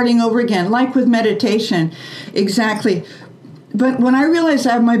keep starting over again, like with meditation, exactly. But when I realize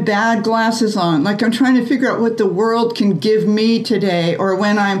I have my bad glasses on, like I'm trying to figure out what the world can give me today, or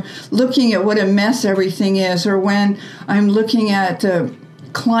when I'm looking at what a mess everything is, or when I'm looking at the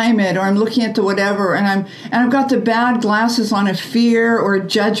climate, or I'm looking at the whatever, and I've got the bad glasses on of fear or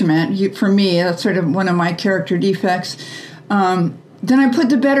judgment. For me, that's sort of one of my character defects. Then I put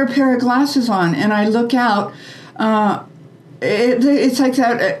the better pair of glasses on and I look out. It's like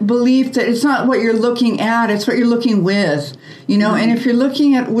that belief that it's not what you're looking at, it's what you're looking with. And if you're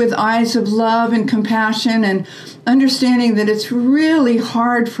looking at with eyes of love and compassion and understanding that it's really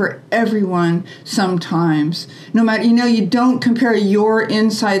hard for everyone sometimes, no matter, you don't compare your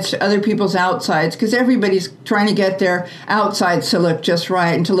insides to other people's outsides, because everybody's trying to get their outsides to look just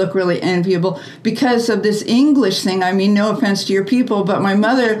right and to look really enviable because of this English thing. I mean, no offense to your people, but my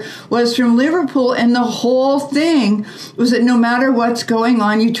mother was from Liverpool, and the whole thing was that no matter what's going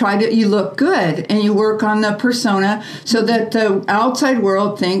on, you look good and you work on the persona so that the outside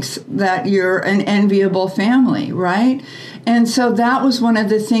world thinks that you're an enviable family, right? And so that was one of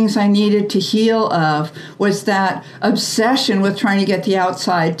the things I needed to heal of, was that obsession with trying to get the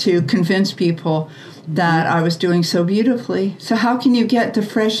outside to convince people that I was doing so beautifully. So how can you get the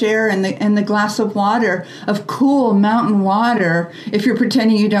fresh air and the glass of water, of cool mountain water, if you're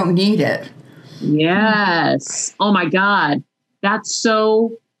pretending you don't need it? Yes. Oh my God. That's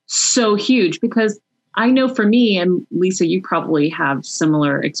so huge, because I know for me, and Lisa, you probably have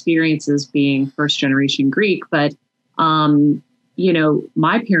similar experiences being first generation Greek, but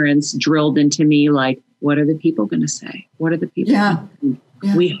my parents drilled into me, like, what are the people going to say? What are the people? Yeah.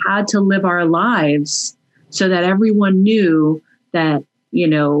 We had to live our lives so that everyone knew that,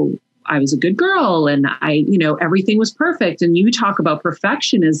 I was a good girl and everything was perfect. And you talk about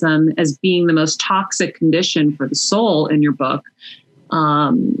perfectionism as being the most toxic condition for the soul in your book.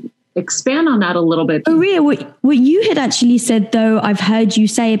 Expand on that a little bit. Maria, what you had actually said, though, I've heard you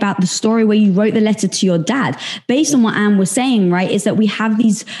say about the story where you wrote the letter to your dad, based on what Anne was saying, right, is that we have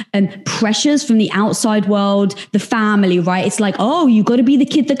these pressures from the outside world, the family, right? It's like, oh, you got to be the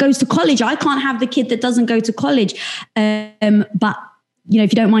kid that goes to college. I can't have the kid that doesn't go to college. But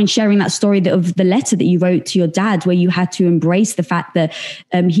if you don't mind sharing that story of the letter that you wrote to your dad, where you had to embrace the fact that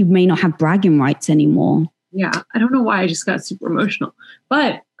he may not have bragging rights anymore. Yeah, I don't know why I just got super emotional,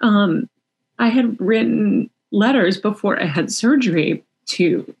 but I had written letters before I had surgery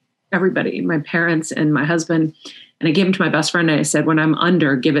to everybody, my parents and my husband, and I gave them to my best friend. And I said, when I'm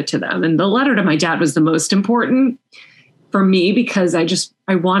under, give it to them. And the letter to my dad was the most important for me, because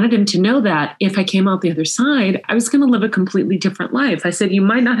I wanted him to know that if I came out the other side, I was going to live a completely different life. I said, you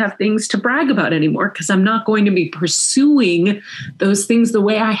might not have things to brag about anymore, because I'm not going to be pursuing those things the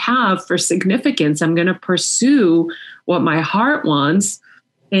way I have for significance. I'm going to pursue what my heart wants.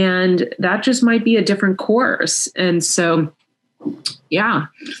 And that just might be a different course. And so, yeah,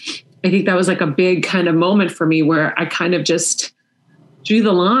 I think that was like a big kind of moment for me, where I kind of just drew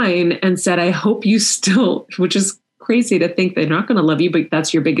the line and said, I hope you still, which is crazy to think they're not going to love you, but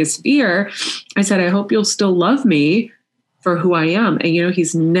that's your biggest fear. I said, I hope you'll still love me for who I am. And,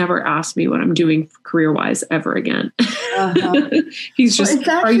 he's never asked me what I'm doing career-wise ever again. Uh-huh. He's just,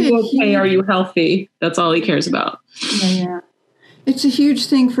 are you okay? Are you healthy? That's all he cares about. Yeah. It's a huge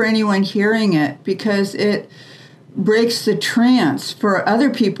thing for anyone hearing it, because it breaks the trance for other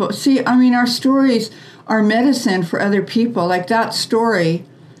people. See, I mean, our stories are medicine for other people. Like that story,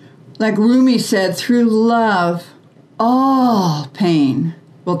 like Rumi said, through love, all pain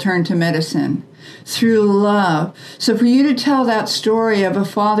will turn to medicine. Through love. So for you to tell that story of a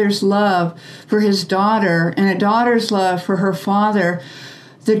father's love for his daughter and a daughter's love for her father,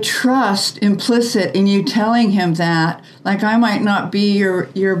 the trust implicit in you telling him that, like, I might not be your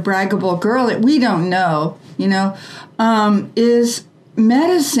braggable girl, that we don't know, is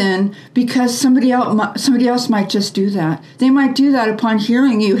medicine, because somebody else might just do that. They might do that upon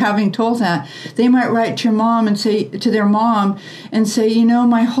hearing you having told that. They might write to your mom and say to their mom and say,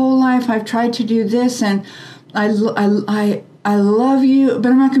 my whole life I've tried to do this, and I love you,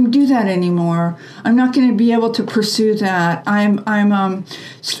 but I'm not going to do that anymore. I'm not going to be able to pursue that. I'm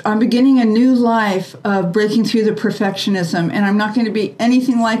beginning a new life of breaking through the perfectionism, and I'm not going to be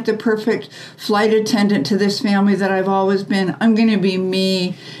anything like the perfect flight attendant to this family that I've always been. I'm going to be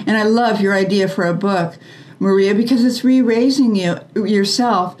me. And I love your idea for a book, Maria, because it's re-raising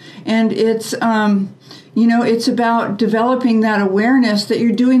yourself, and it's it's about developing that awareness that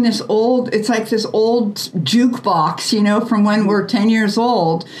you're doing it's like this old jukebox, from when we're 10 years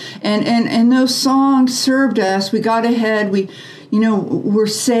old. And those songs served us. We got ahead. We're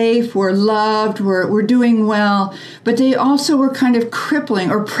safe, we're loved, we're doing well. But they also were kind of crippling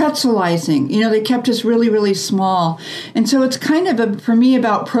or pretzelizing. They kept us really, really small. And so it's kind of, for me,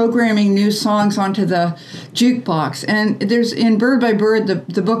 about programming new songs onto the jukebox. And there's, in Bird by Bird,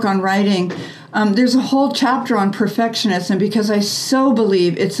 the book on writing, there's a whole chapter on perfectionism, because I so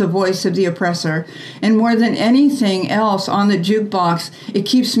believe it's the voice of the oppressor. And more than anything else on the jukebox, it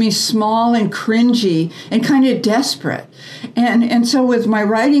keeps me small and cringy and kind of desperate. And so with my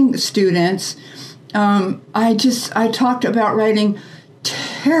writing students, I talked about writing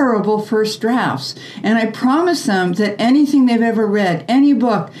terrible first drafts. And I promise them that anything they've ever read, any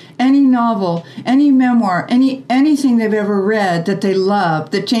book, any novel, any memoir, anything they've ever read that they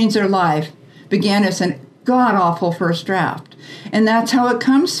love, that changed their life, began as a god-awful first draft. And that's how it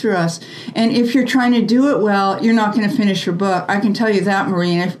comes through us. And if you're trying to do it well, you're not going to finish your book. I can tell you that,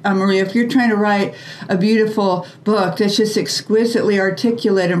 Maria. If you're trying to write a beautiful book that's just exquisitely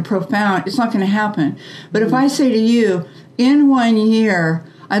articulate and profound, it's not going to happen. But if I say to you, in 1 year,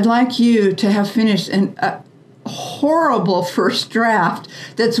 I'd like you to have finished a horrible first draft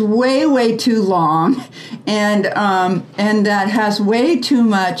that's way, way too long, and that has way too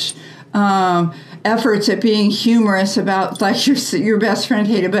much efforts at being humorous about, like your best friend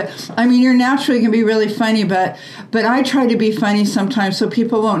hated. But I mean, you're naturally going to be really funny, but I try to be funny sometimes so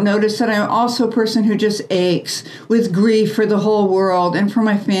people won't notice that I'm also a person who just aches with grief for the whole world and for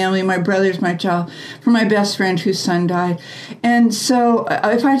my family, my brothers, my child, for my best friend whose son died. And so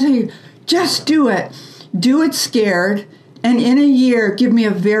if I tell you, just do it scared, and in a year, give me a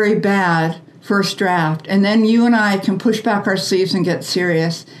very bad first draft, and then you and I can push back our sleeves and get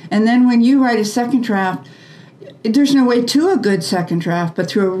serious. And then when you write a second draft, there's no way to a good second draft but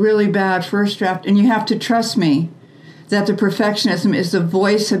through a really bad first draft. And you have to trust me that the perfectionism is the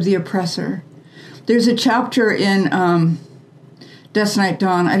voice of the oppressor. There's a chapter in Dust Night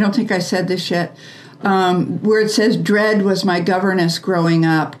Dawn, I don't think I said this yet, where it says, dread was my governess growing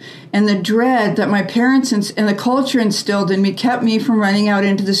up. And the dread that my parents and the culture instilled in me kept me from running out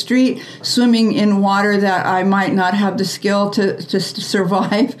into the street, swimming in water that I might not have the skill to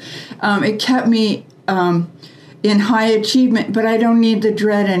survive. It kept me in high achievement, but I don't need the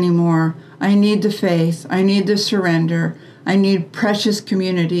dread anymore. I need the faith. I need the surrender. I need precious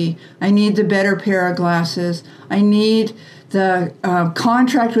community. I need the better pair of glasses. I need the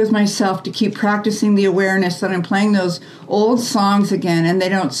contract with myself to keep practicing the awareness that I'm playing those old songs again and they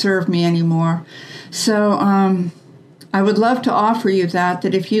don't serve me anymore. So I would love to offer you that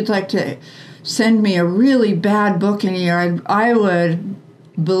if you'd like to send me a really bad book in a year, I would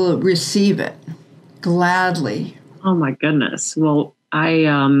receive it gladly. Oh my goodness. Well,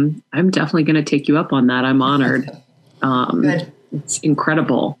 I'm definitely going to take you up on that. I'm honored. Good. It's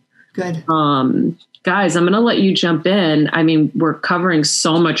incredible. Good. Guys, I'm going to let you jump in. I mean, we're covering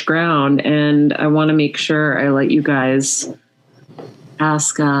so much ground, and I want to make sure I let you guys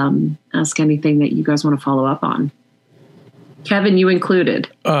ask anything that you guys want to follow up on. Kevin, you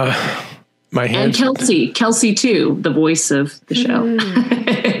included. My hands. And Kelsey too, the voice of the show.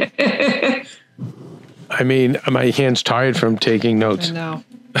 I mean, my hand's tired from taking notes. I know.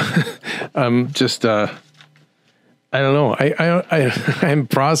 I'm just, I don't know. I'm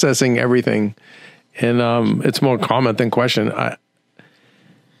processing everything. And it's more comment than question.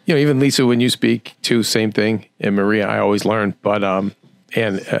 Even Lisa, when you speak too, same thing. And Maria, I always learn. But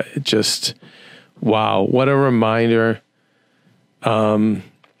just wow, what a reminder. To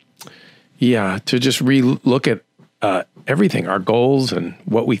just re-look at everything, our goals and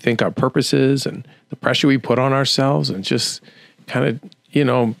what we think our purpose is, and the pressure we put on ourselves, and just kind of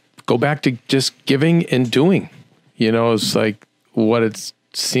go back to just giving and doing. It's like what it's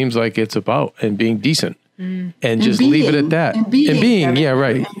seems like it's about, and being decent, and just being, leave it at that. And being, yeah,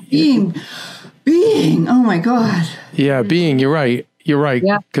 right. Being. Oh my God. Yeah, being. You're right.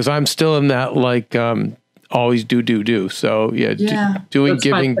 Yeah. Because I'm still in that always do. So yeah. Doing, that's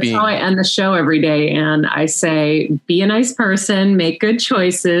giving, being. That's how I end the show every day, and I say, be a nice person, make good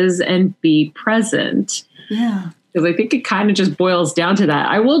choices, and be present. Yeah. Because I think it kind of just boils down to that.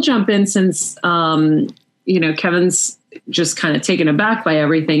 I will jump in since Kevin's just kind of taken aback by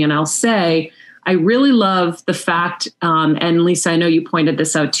everything. And I'll say, I really love the fact, and Lisa, I know you pointed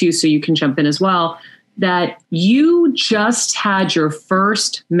this out too, so you can jump in as well, that you just had your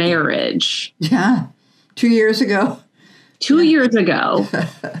first marriage. Yeah. 2 years ago. 2 years ago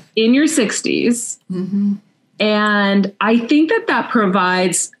in your 60s. Mm-hmm. And I think that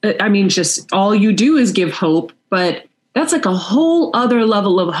provides, just all you do is give hope, but that's like a whole other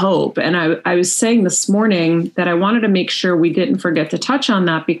level of hope. And I was saying this morning that I wanted to make sure we didn't forget to touch on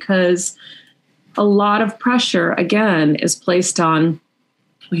that, because a lot of pressure, again, is placed on,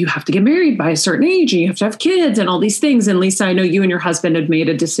 well, you have to get married by a certain age and you have to have kids and all these things. And Lisa, I know you and your husband had made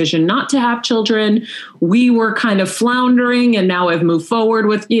a decision not to have children. We were kind of floundering and now have moved forward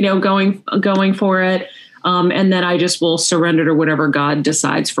with, going for it. And then I just will surrender to whatever God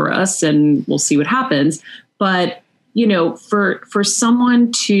decides for us, and we'll see what happens. But for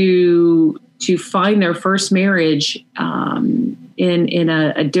someone to find their first marriage in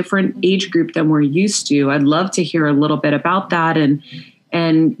a different age group than we're used to, I'd love to hear a little bit about that, and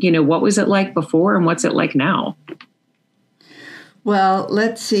what was it like before and what's it like now? Well,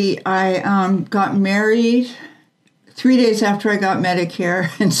 let's see. I got married 3 days after I got Medicare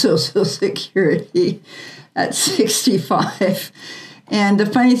and Social Security at 65. And the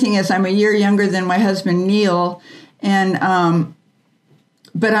funny thing is, I'm a year younger than my husband, Neil, and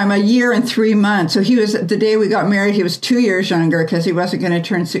but I'm a year and 3 months. So he was, the day we got married, he was 2 years younger because he wasn't going to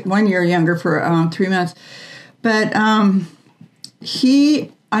turn 1 year younger for 3 months. But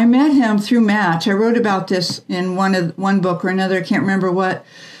I met him through Match. I wrote about this in one book or another. I can't remember what.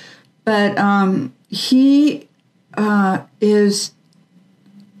 But he is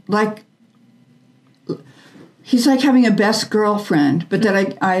like, he's like having a best girlfriend, but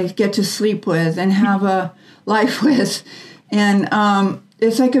that I get to sleep with and have a life with. And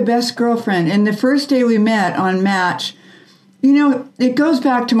it's like a best girlfriend. And the first day we met on Match, you know, it goes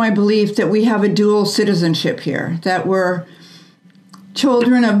back to my belief that we have a dual citizenship here, that we're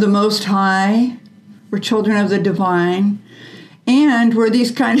children of the Most High, we're children of the divine, and we're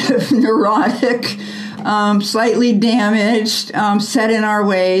these kind of neurotic, slightly damaged, set in our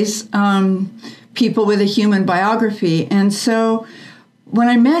ways, people with a human biography. And so when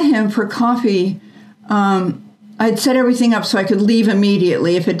I met him for coffee, I'd set everything up so I could leave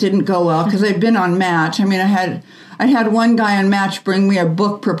immediately if it didn't go well, because I'd been on Match. I mean, I had one guy on Match bring me a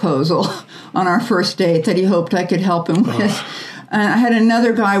book proposal on our first date that he hoped I could help him with. And I had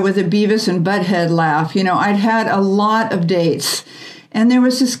another guy with a Beavis and Butthead laugh. You know, I'd had a lot of dates. And there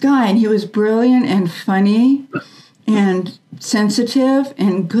was this guy, and he was brilliant and funny and sensitive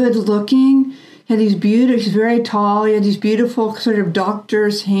and good looking. He had these beautiful, he's very tall. He had these beautiful sort of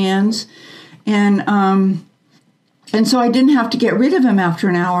doctor's hands. And so I didn't have to get rid of him after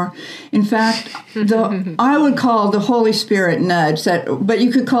an hour. In fact, I would call the Holy Spirit nudge that, but you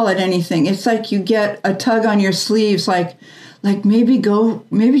could call it anything. It's like you get a tug on your sleeves, like maybe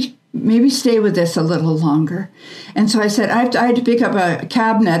stay with this a little longer. And so I said, I had to pick up a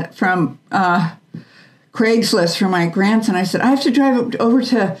cabinet from Craigslist for my grandson. I said, I have to drive over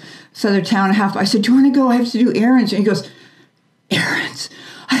to Southern Town. I said, do you want to go? I have to do errands. And he goes, errands?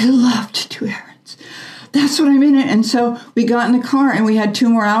 I love to do errands. That's what I'm in it. And so we got in the car and we had 2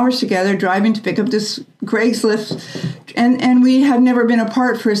 more hours together driving to pick up this Craigslist. And we have never been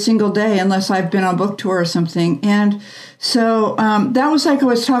apart for a single day unless I've been on book tour or something. And so that was like I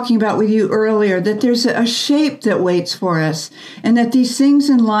was talking about with you earlier, that there's a shape that waits for us, and that these things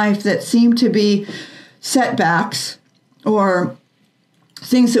in life that seem to be setbacks or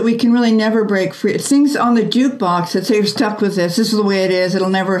things that we can really never break free. Things on the jukebox that say you're stuck with this. This is the way it is. It'll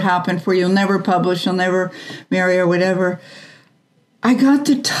never happen for you. You'll never publish. You'll never marry or whatever. I got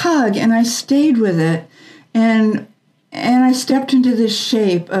the tug and I stayed with it. And I stepped into this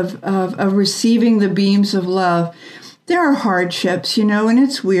shape of receiving the beams of love. There are hardships, you know, and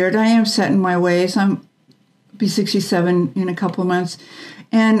it's weird. I am set in my ways. I'll be 67 in a couple of months.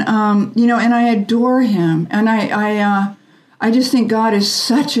 And, you know, and I adore him. And I just think God is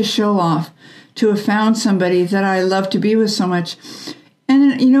such a show-off to have found somebody that I love to be with so much.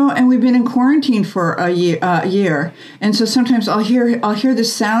 And, you know, and we've been in quarantine for a year. And so sometimes I'll hear the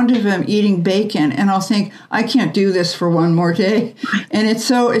sound of him eating bacon, and I'll think, I can't do this for one more day. And it's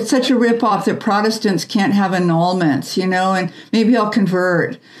such a ripoff that Protestants can't have annulments, you know, and maybe I'll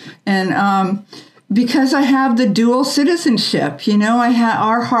convert. And because I have the dual citizenship, you know,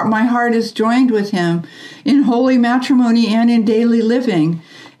 my heart is joined with him in holy matrimony and in daily living.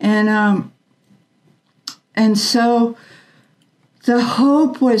 And so the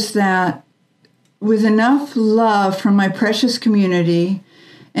hope was that with enough love from my precious community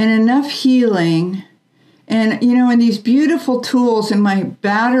and enough healing and, you know, and these beautiful tools in my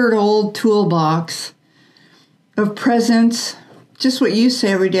battered old toolbox of presence, just what you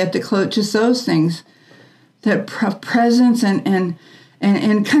say every day at the close, just those things, that presence and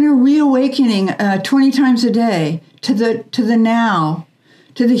kind of reawakening 20 times a day to the now,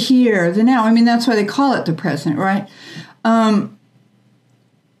 to the here, the now. I mean, that's why they call it the present, right?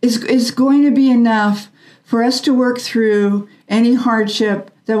 Is going to be enough for us to work through any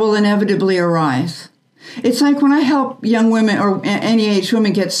hardship that will inevitably arise. It's like when I help young women or any age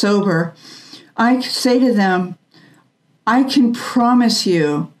women get sober, I say to them, I can promise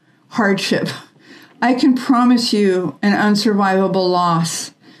you hardship. I can promise you an unsurvivable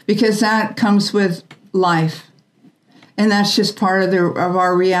loss, because that comes with life. And that's just part of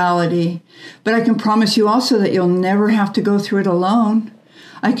our reality. But I can promise you also that you'll never have to go through it alone.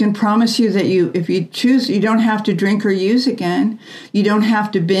 I can promise you that if you choose, you don't have to drink or use again. You don't have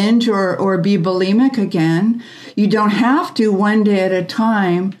to binge or be bulimic again. You don't have to, one day at a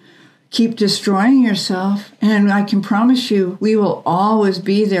time, keep destroying yourself. And I can promise you, we will always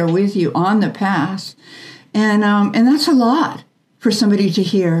be there with you on the path. And that's a lot for somebody to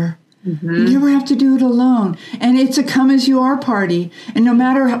hear. You never have to do it alone. And it's a come as you are party. And no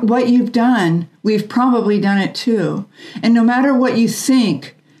matter what you've done, we've probably done it too. And no matter what you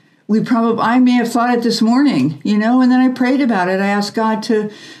think, I may have thought it this morning, and then I prayed about it. I asked God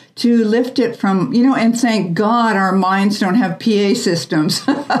to lift it from, and thank God our minds don't have PA systems.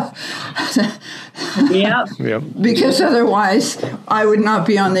 Yep. Because otherwise I would not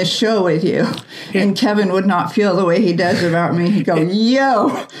be on this show with you. And Kevin would not feel the way he does about me. He'd go, yo,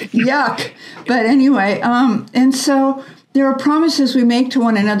 yuck. But anyway, and so there are promises we make to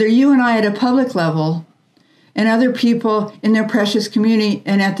one another, you and I at a public level, and other people in their precious community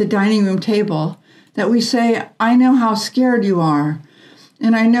and at the dining room table, that we say, I know how scared you are.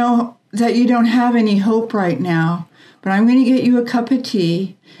 And I know that you don't have any hope right now, but I'm going to get you a cup of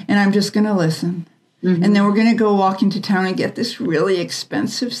tea, and I'm just going to listen. And then we're going to go walk into town and get this really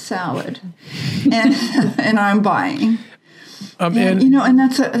expensive salad, and I'm buying. And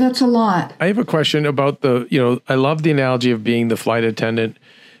that's a lot. I have a question about I love the analogy of being the flight attendant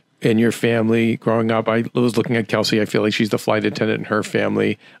in your family growing up. I was looking at Kelsey. I feel like she's the flight attendant in her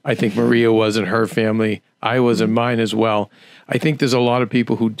family. I think Maria was in her family. I was in mine as well. I think there's a lot of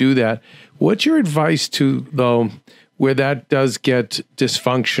people who do that. What's your advice to, though, where that does get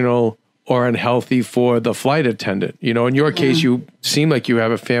dysfunctional or unhealthy for the flight attendant? In your case, you seem like you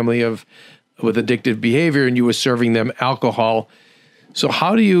have a family with addictive behavior, and you were serving them alcohol. So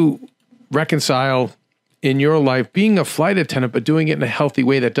how do you reconcile in your life being a flight attendant, but doing it in a healthy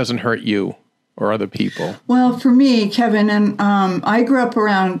way that doesn't hurt you or other people? Well, for me, Kevin, and I grew up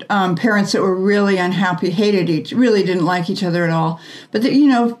around parents that were really unhappy, really didn't like each other at all. But,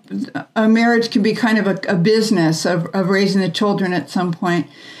 a marriage can be kind of a business of raising the children at some point.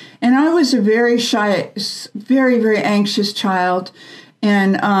 And I was a very shy, very, very anxious child,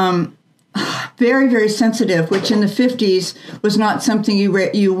 and very, very sensitive, which in the 50s was not something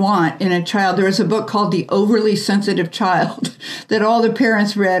you want in a child. There was a book called The Overly Sensitive Child that all the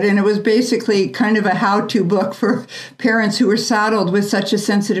parents read, and it was basically kind of a how-to book for parents who were saddled with such a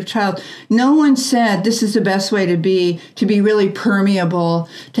sensitive child. No one said this is the best way to be really permeable,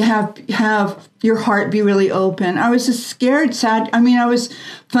 to have your heart be really open. I was just scared, sad. I mean, I was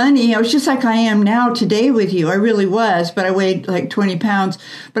funny. I was just like I am now today with you. I really was, but I weighed like 20 pounds.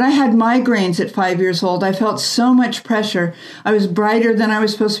 But I had migraines at 5 years old. I felt so much pressure. I was brighter than I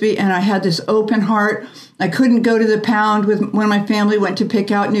was supposed to be, and I had this open heart. I couldn't go to the pound when my family went to pick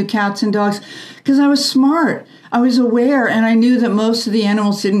out new cats and dogs because I was smart. I was aware, and I knew that most of the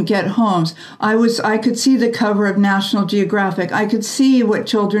animals didn't get homes. I could see the cover of National Geographic. I could see what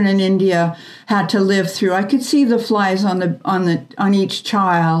children in India had to live through. I could see the flies on each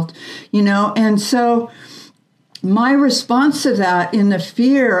child, and so my response to that, in the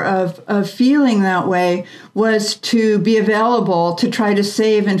fear of feeling that way, was to be available to try to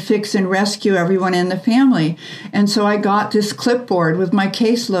save and fix and rescue everyone in the family. And so I got this clipboard with my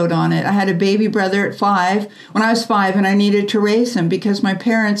caseload on it. I had a baby brother when I was 5, and I needed to raise him because my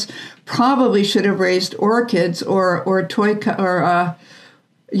parents probably should have raised orchids or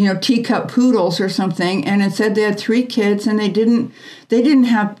teacup poodles or something. And it said they had 3 kids, and they didn't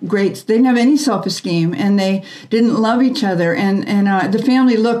have any self-esteem, and they didn't love each other. And the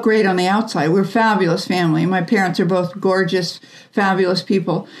family looked great on the outside. We're a fabulous family. My parents are both gorgeous, fabulous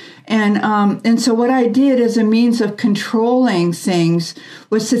people. And so what I did as a means of controlling things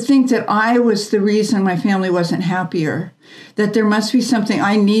was to think that I was the reason my family wasn't happier, that there must be something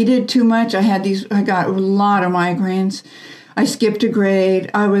I needed too much. I got a lot of migraines. I skipped a grade.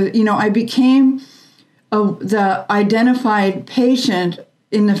 I became the identified patient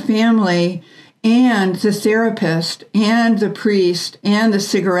in the family, and the therapist, and the priest, and the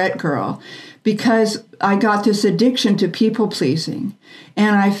cigarette girl, because I got this addiction to people pleasing.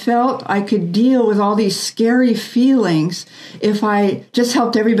 And I felt I could deal with all these scary feelings if I just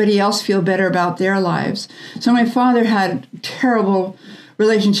helped everybody else feel better about their lives. So my father had terrible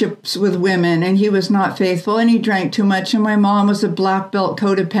relationships with women, and he was not faithful, and he drank too much, and my mom was a black belt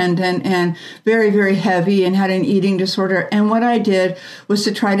codependent and very, very heavy and had an eating disorder. And what I did was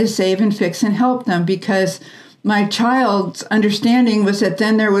to try to save and fix and help them, because my child's understanding was that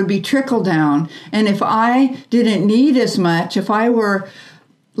then there would be trickle down. And if I didn't need as much, if I were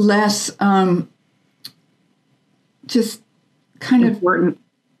less just kind of important.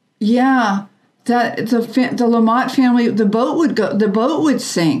 Yeah. That the Lamotte family, the boat would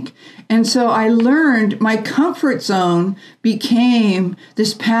sink. And so I learned my comfort zone became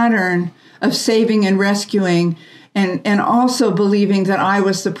this pattern of saving and rescuing. and also believing that I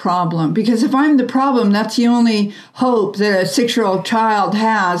was the problem. Because if I'm the problem, that's the only hope that a 6-year-old child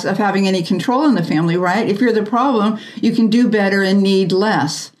has of having any control in the family, right? If you're the problem, you can do better and need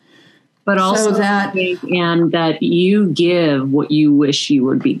less. But also that you give what you wish you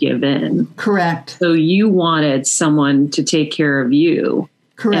would be given. Correct. So you wanted someone to take care of you.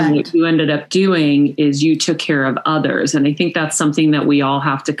 Correct. And what you ended up doing is you took care of others. And I think that's something that we all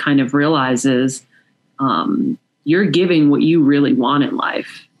have to kind of realize is you're giving what you really want in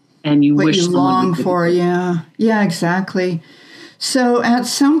life. And you what wish you long for. Yeah. Yeah, exactly. So at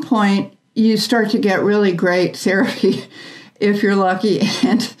some point, you start to get really great therapy if you're lucky.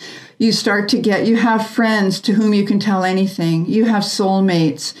 And you have friends to whom you can tell anything. You have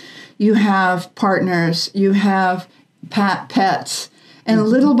soulmates. You have partners. You have pets. And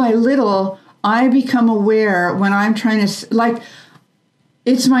little by little, I become aware when I'm trying to,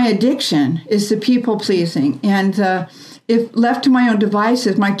 it's my addiction, is the people pleasing. And if left to my own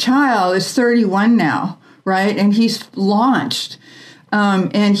devices, my child is 31 now, right? And he's launched.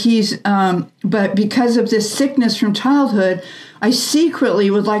 But because of this sickness from childhood, I secretly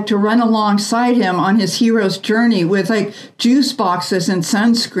would like to run alongside him on his hero's journey with juice boxes and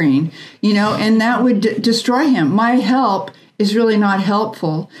sunscreen, and that would destroy him. My help is really not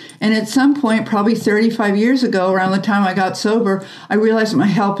helpful. And at some point, probably 35 years ago, around the time I got sober, I realized my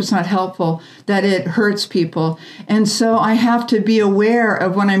help is not helpful, that it hurts people. And so I have to be aware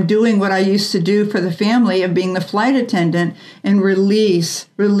of when I'm doing what I used to do for the family of being the flight attendant and release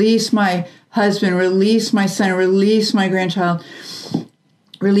my husband, release my son, release my grandchild,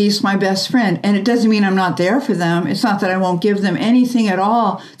 release my best friend. And it doesn't mean I'm not there for them. It's not that I won't give them anything at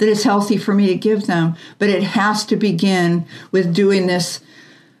all that is healthy for me to give them, but it has to begin with doing this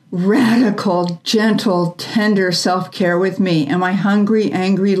radical, gentle, tender self-care with me. Am I hungry,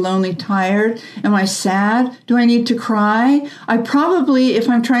 angry, lonely, tired? Am I sad? Do I need to cry? I probably, if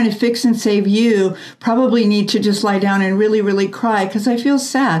I'm trying to fix and save you, probably need to just lie down and really, really cry because I feel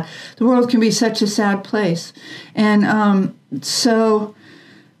sad. The world can be such a sad place. And so...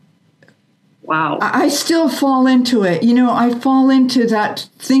 Wow. I still fall into it. I fall into that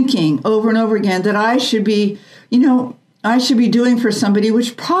thinking over and over again that I should be doing for somebody,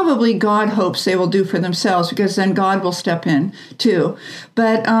 which probably God hopes they will do for themselves, because then God will step in too.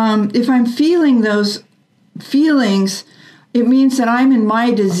 But if I'm feeling those feelings, it means that I'm in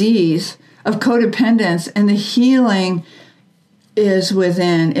my disease of codependence, and the healing is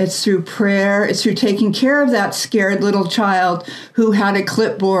within. It's through prayer. It's through taking care of that scared little child who had a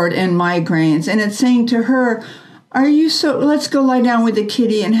clipboard and migraines. And it's saying to her, let's go lie down with the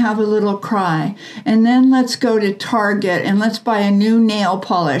kitty and have a little cry. And then let's go to Target and let's buy a new nail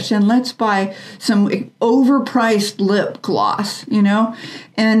polish and let's buy some overpriced lip gloss,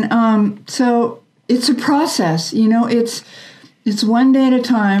 And so it's a process, It's one day at a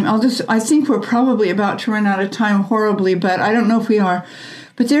time. I think we're probably about to run out of time horribly, but I don't know if we are.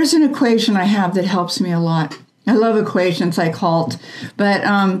 But there's an equation I have that helps me a lot. I love equations like HALT. But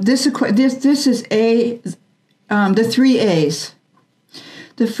this is the 3 A's.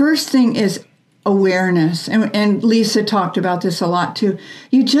 The first thing is awareness. And Lisa talked about this a lot too.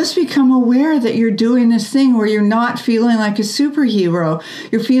 You just become aware that you're doing this thing where you're not feeling like a superhero.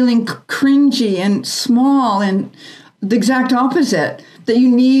 You're feeling cringy and small and the exact opposite, that you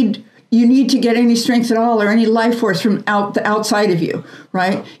need to get any strength at all or any life force from the outside of you,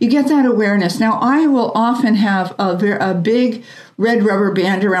 right? You get that awareness. Now, I will often have a big red rubber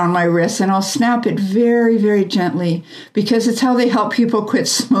band around my wrist, and I'll snap it very, very gently, because it's how they help people quit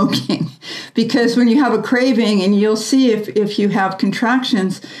smoking. Because when you have a craving, and you'll see if you have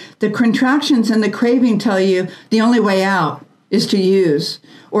contractions, the contractions and the craving tell you the only way out is to use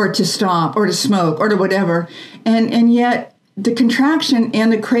or to stop or to smoke or to whatever. And yet the contraction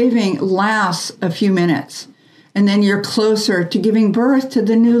and the craving lasts a few minutes. And then you're closer to giving birth to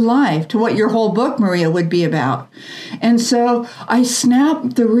the new life, to what your whole book, Maria, would be about. And so I snap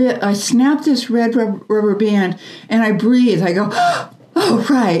this red rubber band and I breathe. I go, oh,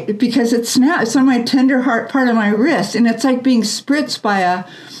 right, because it's on my tender heart part of my wrist. And it's like being spritzed by a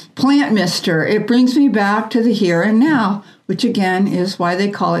plant mister. It brings me back to the here and now, which again is why they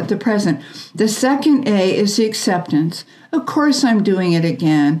call it the present. The second A is the acceptance. Of course I'm doing it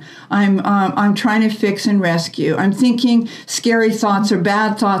again. I'm trying to fix and rescue. I'm thinking scary thoughts or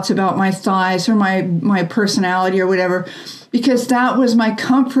bad thoughts about my thighs or my personality or whatever. because that was my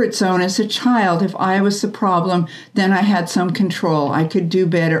comfort zone as a child. If I was the problem, then I had some control. I could do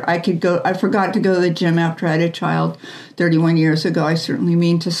better. I forgot to go to the gym after I had a child 31 years ago. I certainly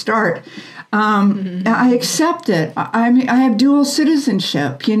mean to start. I accept it. I mean, I have dual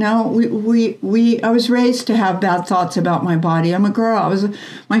citizenship. You know, I was raised to have bad thoughts about my body. I'm a girl.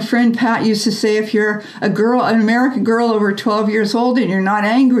 My friend Pat used to say, if you're a girl, an American girl over 12 years old, and you're not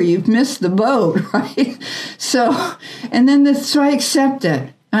angry, you've missed the boat, right? So I accept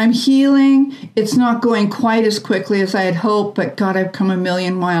it. I'm healing. It's not going quite as quickly as I had hoped, but God, I've come a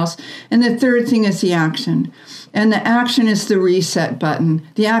million miles. And the third thing is the action. And the action is the reset button.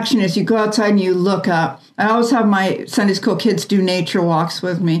 The action is you go outside and you look up. I always have my Sunday school kids do nature walks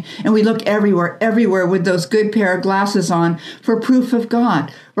with me. And we look everywhere with those good pair of glasses on for proof of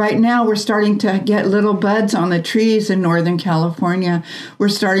God. Right now, we're starting to get little buds on the trees in Northern California. We're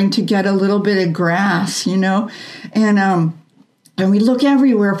starting to get a little bit of grass, you know. And we look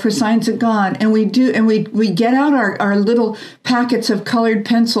everywhere for signs of God, and we get out our little packets of colored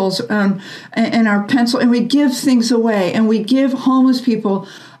pencils and our pencil, and we give things away, and we give homeless people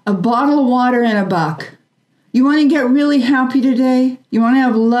a bottle of water and $1. You want to get really happy today? You want to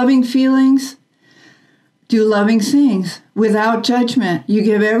have loving feelings? Do loving things without judgment. You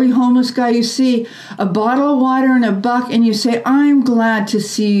give every homeless guy you see a bottle of water and $1, and you say, I'm glad to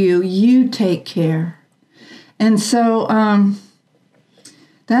see you. You take care. And so,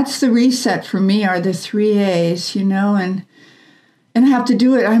 that's the reset for me, are the 3 A's, you know, and I have to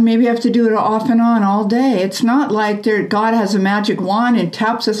do it. I maybe have to do it off and on all day. It's not like God has a magic wand and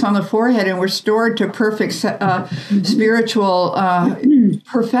taps us on the forehead and we're stored to perfect spiritual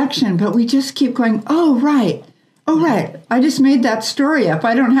perfection. But we just keep going, oh, right. I just made that story up.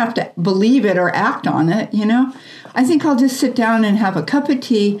 I don't have to believe it or act on it, you know. I think I'll just sit down and have a cup of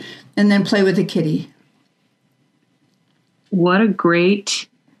tea and then play with the kitty. What a great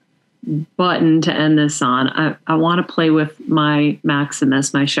button to end this on. I want to play with my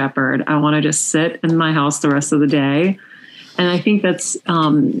Maximus, my shepherd. I want to just sit in my house the rest of the day. And I think that's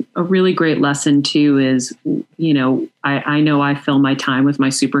a really great lesson too, is, you know I fill my time with my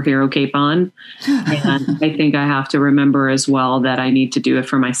superhero cape on. And I think I have to remember as well that I need to do it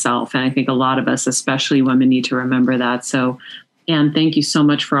for myself. And I think a lot of us, especially women, need to remember that. So, Anne, thank you so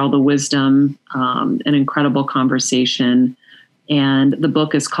much for all the wisdom, an incredible conversation. And the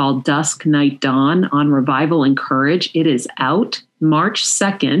book is called Dusk, Night, Dawn on Revival and Courage. It is out March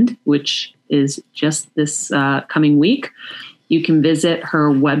 2nd, which is just this coming week. You can visit her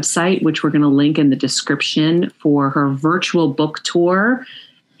website, which we're going to link in the description, for her virtual book tour.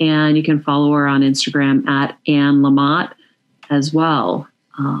 And you can follow her on Instagram at Anne Lamott as well.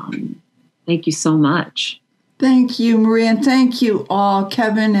 Thank you so much. Thank you, Maria, and thank you all,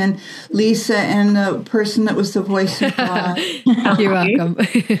 Kevin and Lisa and the person that was the voice of God. You're welcome.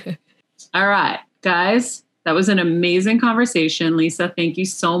 All right, guys, that was an amazing conversation. Lisa, thank you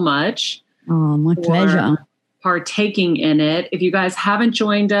so much. Oh, my pleasure. Partaking in it. If you guys haven't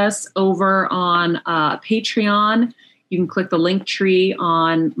joined us over on Patreon, you can click the link tree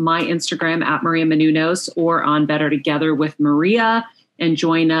on my Instagram at Maria Menounos or on Better Together with Maria, and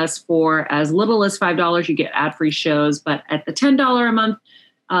join us for as little as $5. You get ad-free shows, but at the $10 a month,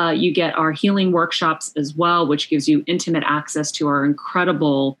 you get our healing workshops as well, which gives you intimate access to our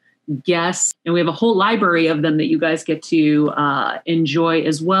incredible guests. And we have a whole library of them that you guys get to enjoy,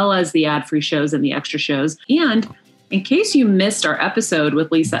 as well as the ad-free shows and the extra shows. And in case you missed our episode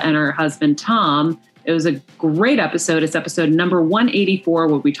with Lisa and her husband, Tom, it was a great episode. It's episode number 184,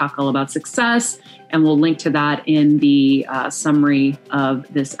 where we talk all about success. And we'll link to that in the summary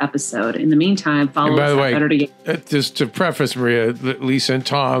of this episode. In the meantime, follow us at Better Together. Just to preface, Maria, Lisa and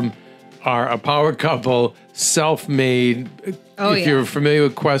Tom are a power couple, self-made. If you're familiar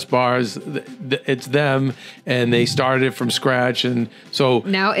with Quest bars, it's them, and they started it from scratch. And so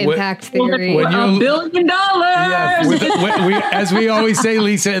now Impact Theory, $1 billion. Yeah, as we always say,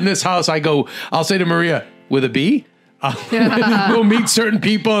 Lisa, in this house, I'll say to Maria, with a B. We'll meet certain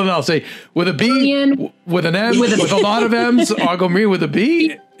people, and I'll say with a B, with an M, with a lot of M's. I'll go Maria with a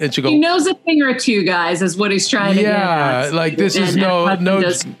B, and she'll go. He knows a thing or two, guys, is what he's trying to get at. Yeah, like this is no. But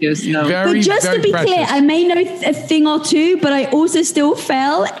just to be clear, I may know a thing or two, but I also still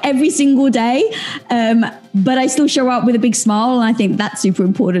fail every single day. But I still show up with a big smile, and I think that's super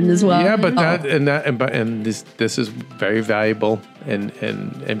important as well. Yeah, but this is very valuable and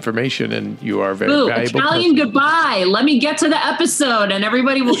information, and you are very valuable. Italian person. Goodbye. Let me get to the episode, and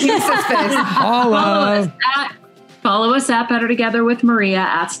everybody will kiss his face. Follow us at Better Together with Maria,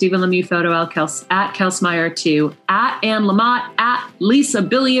 at Stephen Lemieux Photo, at Kelsmeyer 2, at Anne Lamott, at Lisa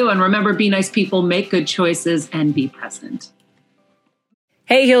Bilyeu, and remember, be nice people, make good choices, and be present.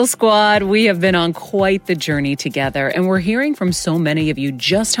 Hey, Heal Squad, we have been on quite the journey together, and we're hearing from so many of you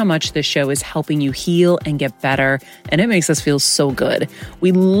just how much this show is helping you heal and get better, and it makes us feel so good.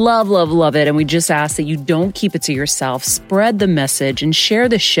 We love, love, love it, and we just ask that you don't keep it to yourself. Spread the message and share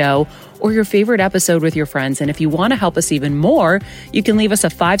the show or your favorite episode with your friends. And if you want to help us even more, you can leave us a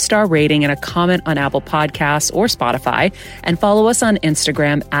 5-star rating and a comment on Apple Podcasts or Spotify, and follow us on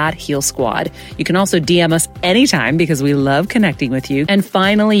Instagram at Heal Squad. You can also DM us anytime because we love connecting with you. And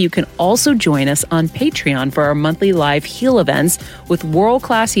finally, you can also join us on Patreon for our monthly live heal events with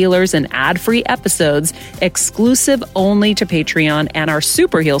world-class healers and ad-free episodes exclusive only to Patreon and our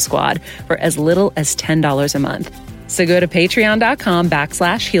Super Heal Squad for as little as $10 a month. So go to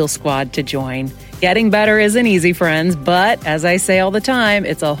patreon.com/Heal Squad to join. Getting better isn't easy, friends, but as I say all the time,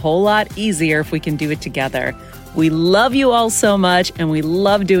 it's a whole lot easier if we can do it together. We love you all so much, and we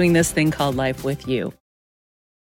love doing this thing called life with you.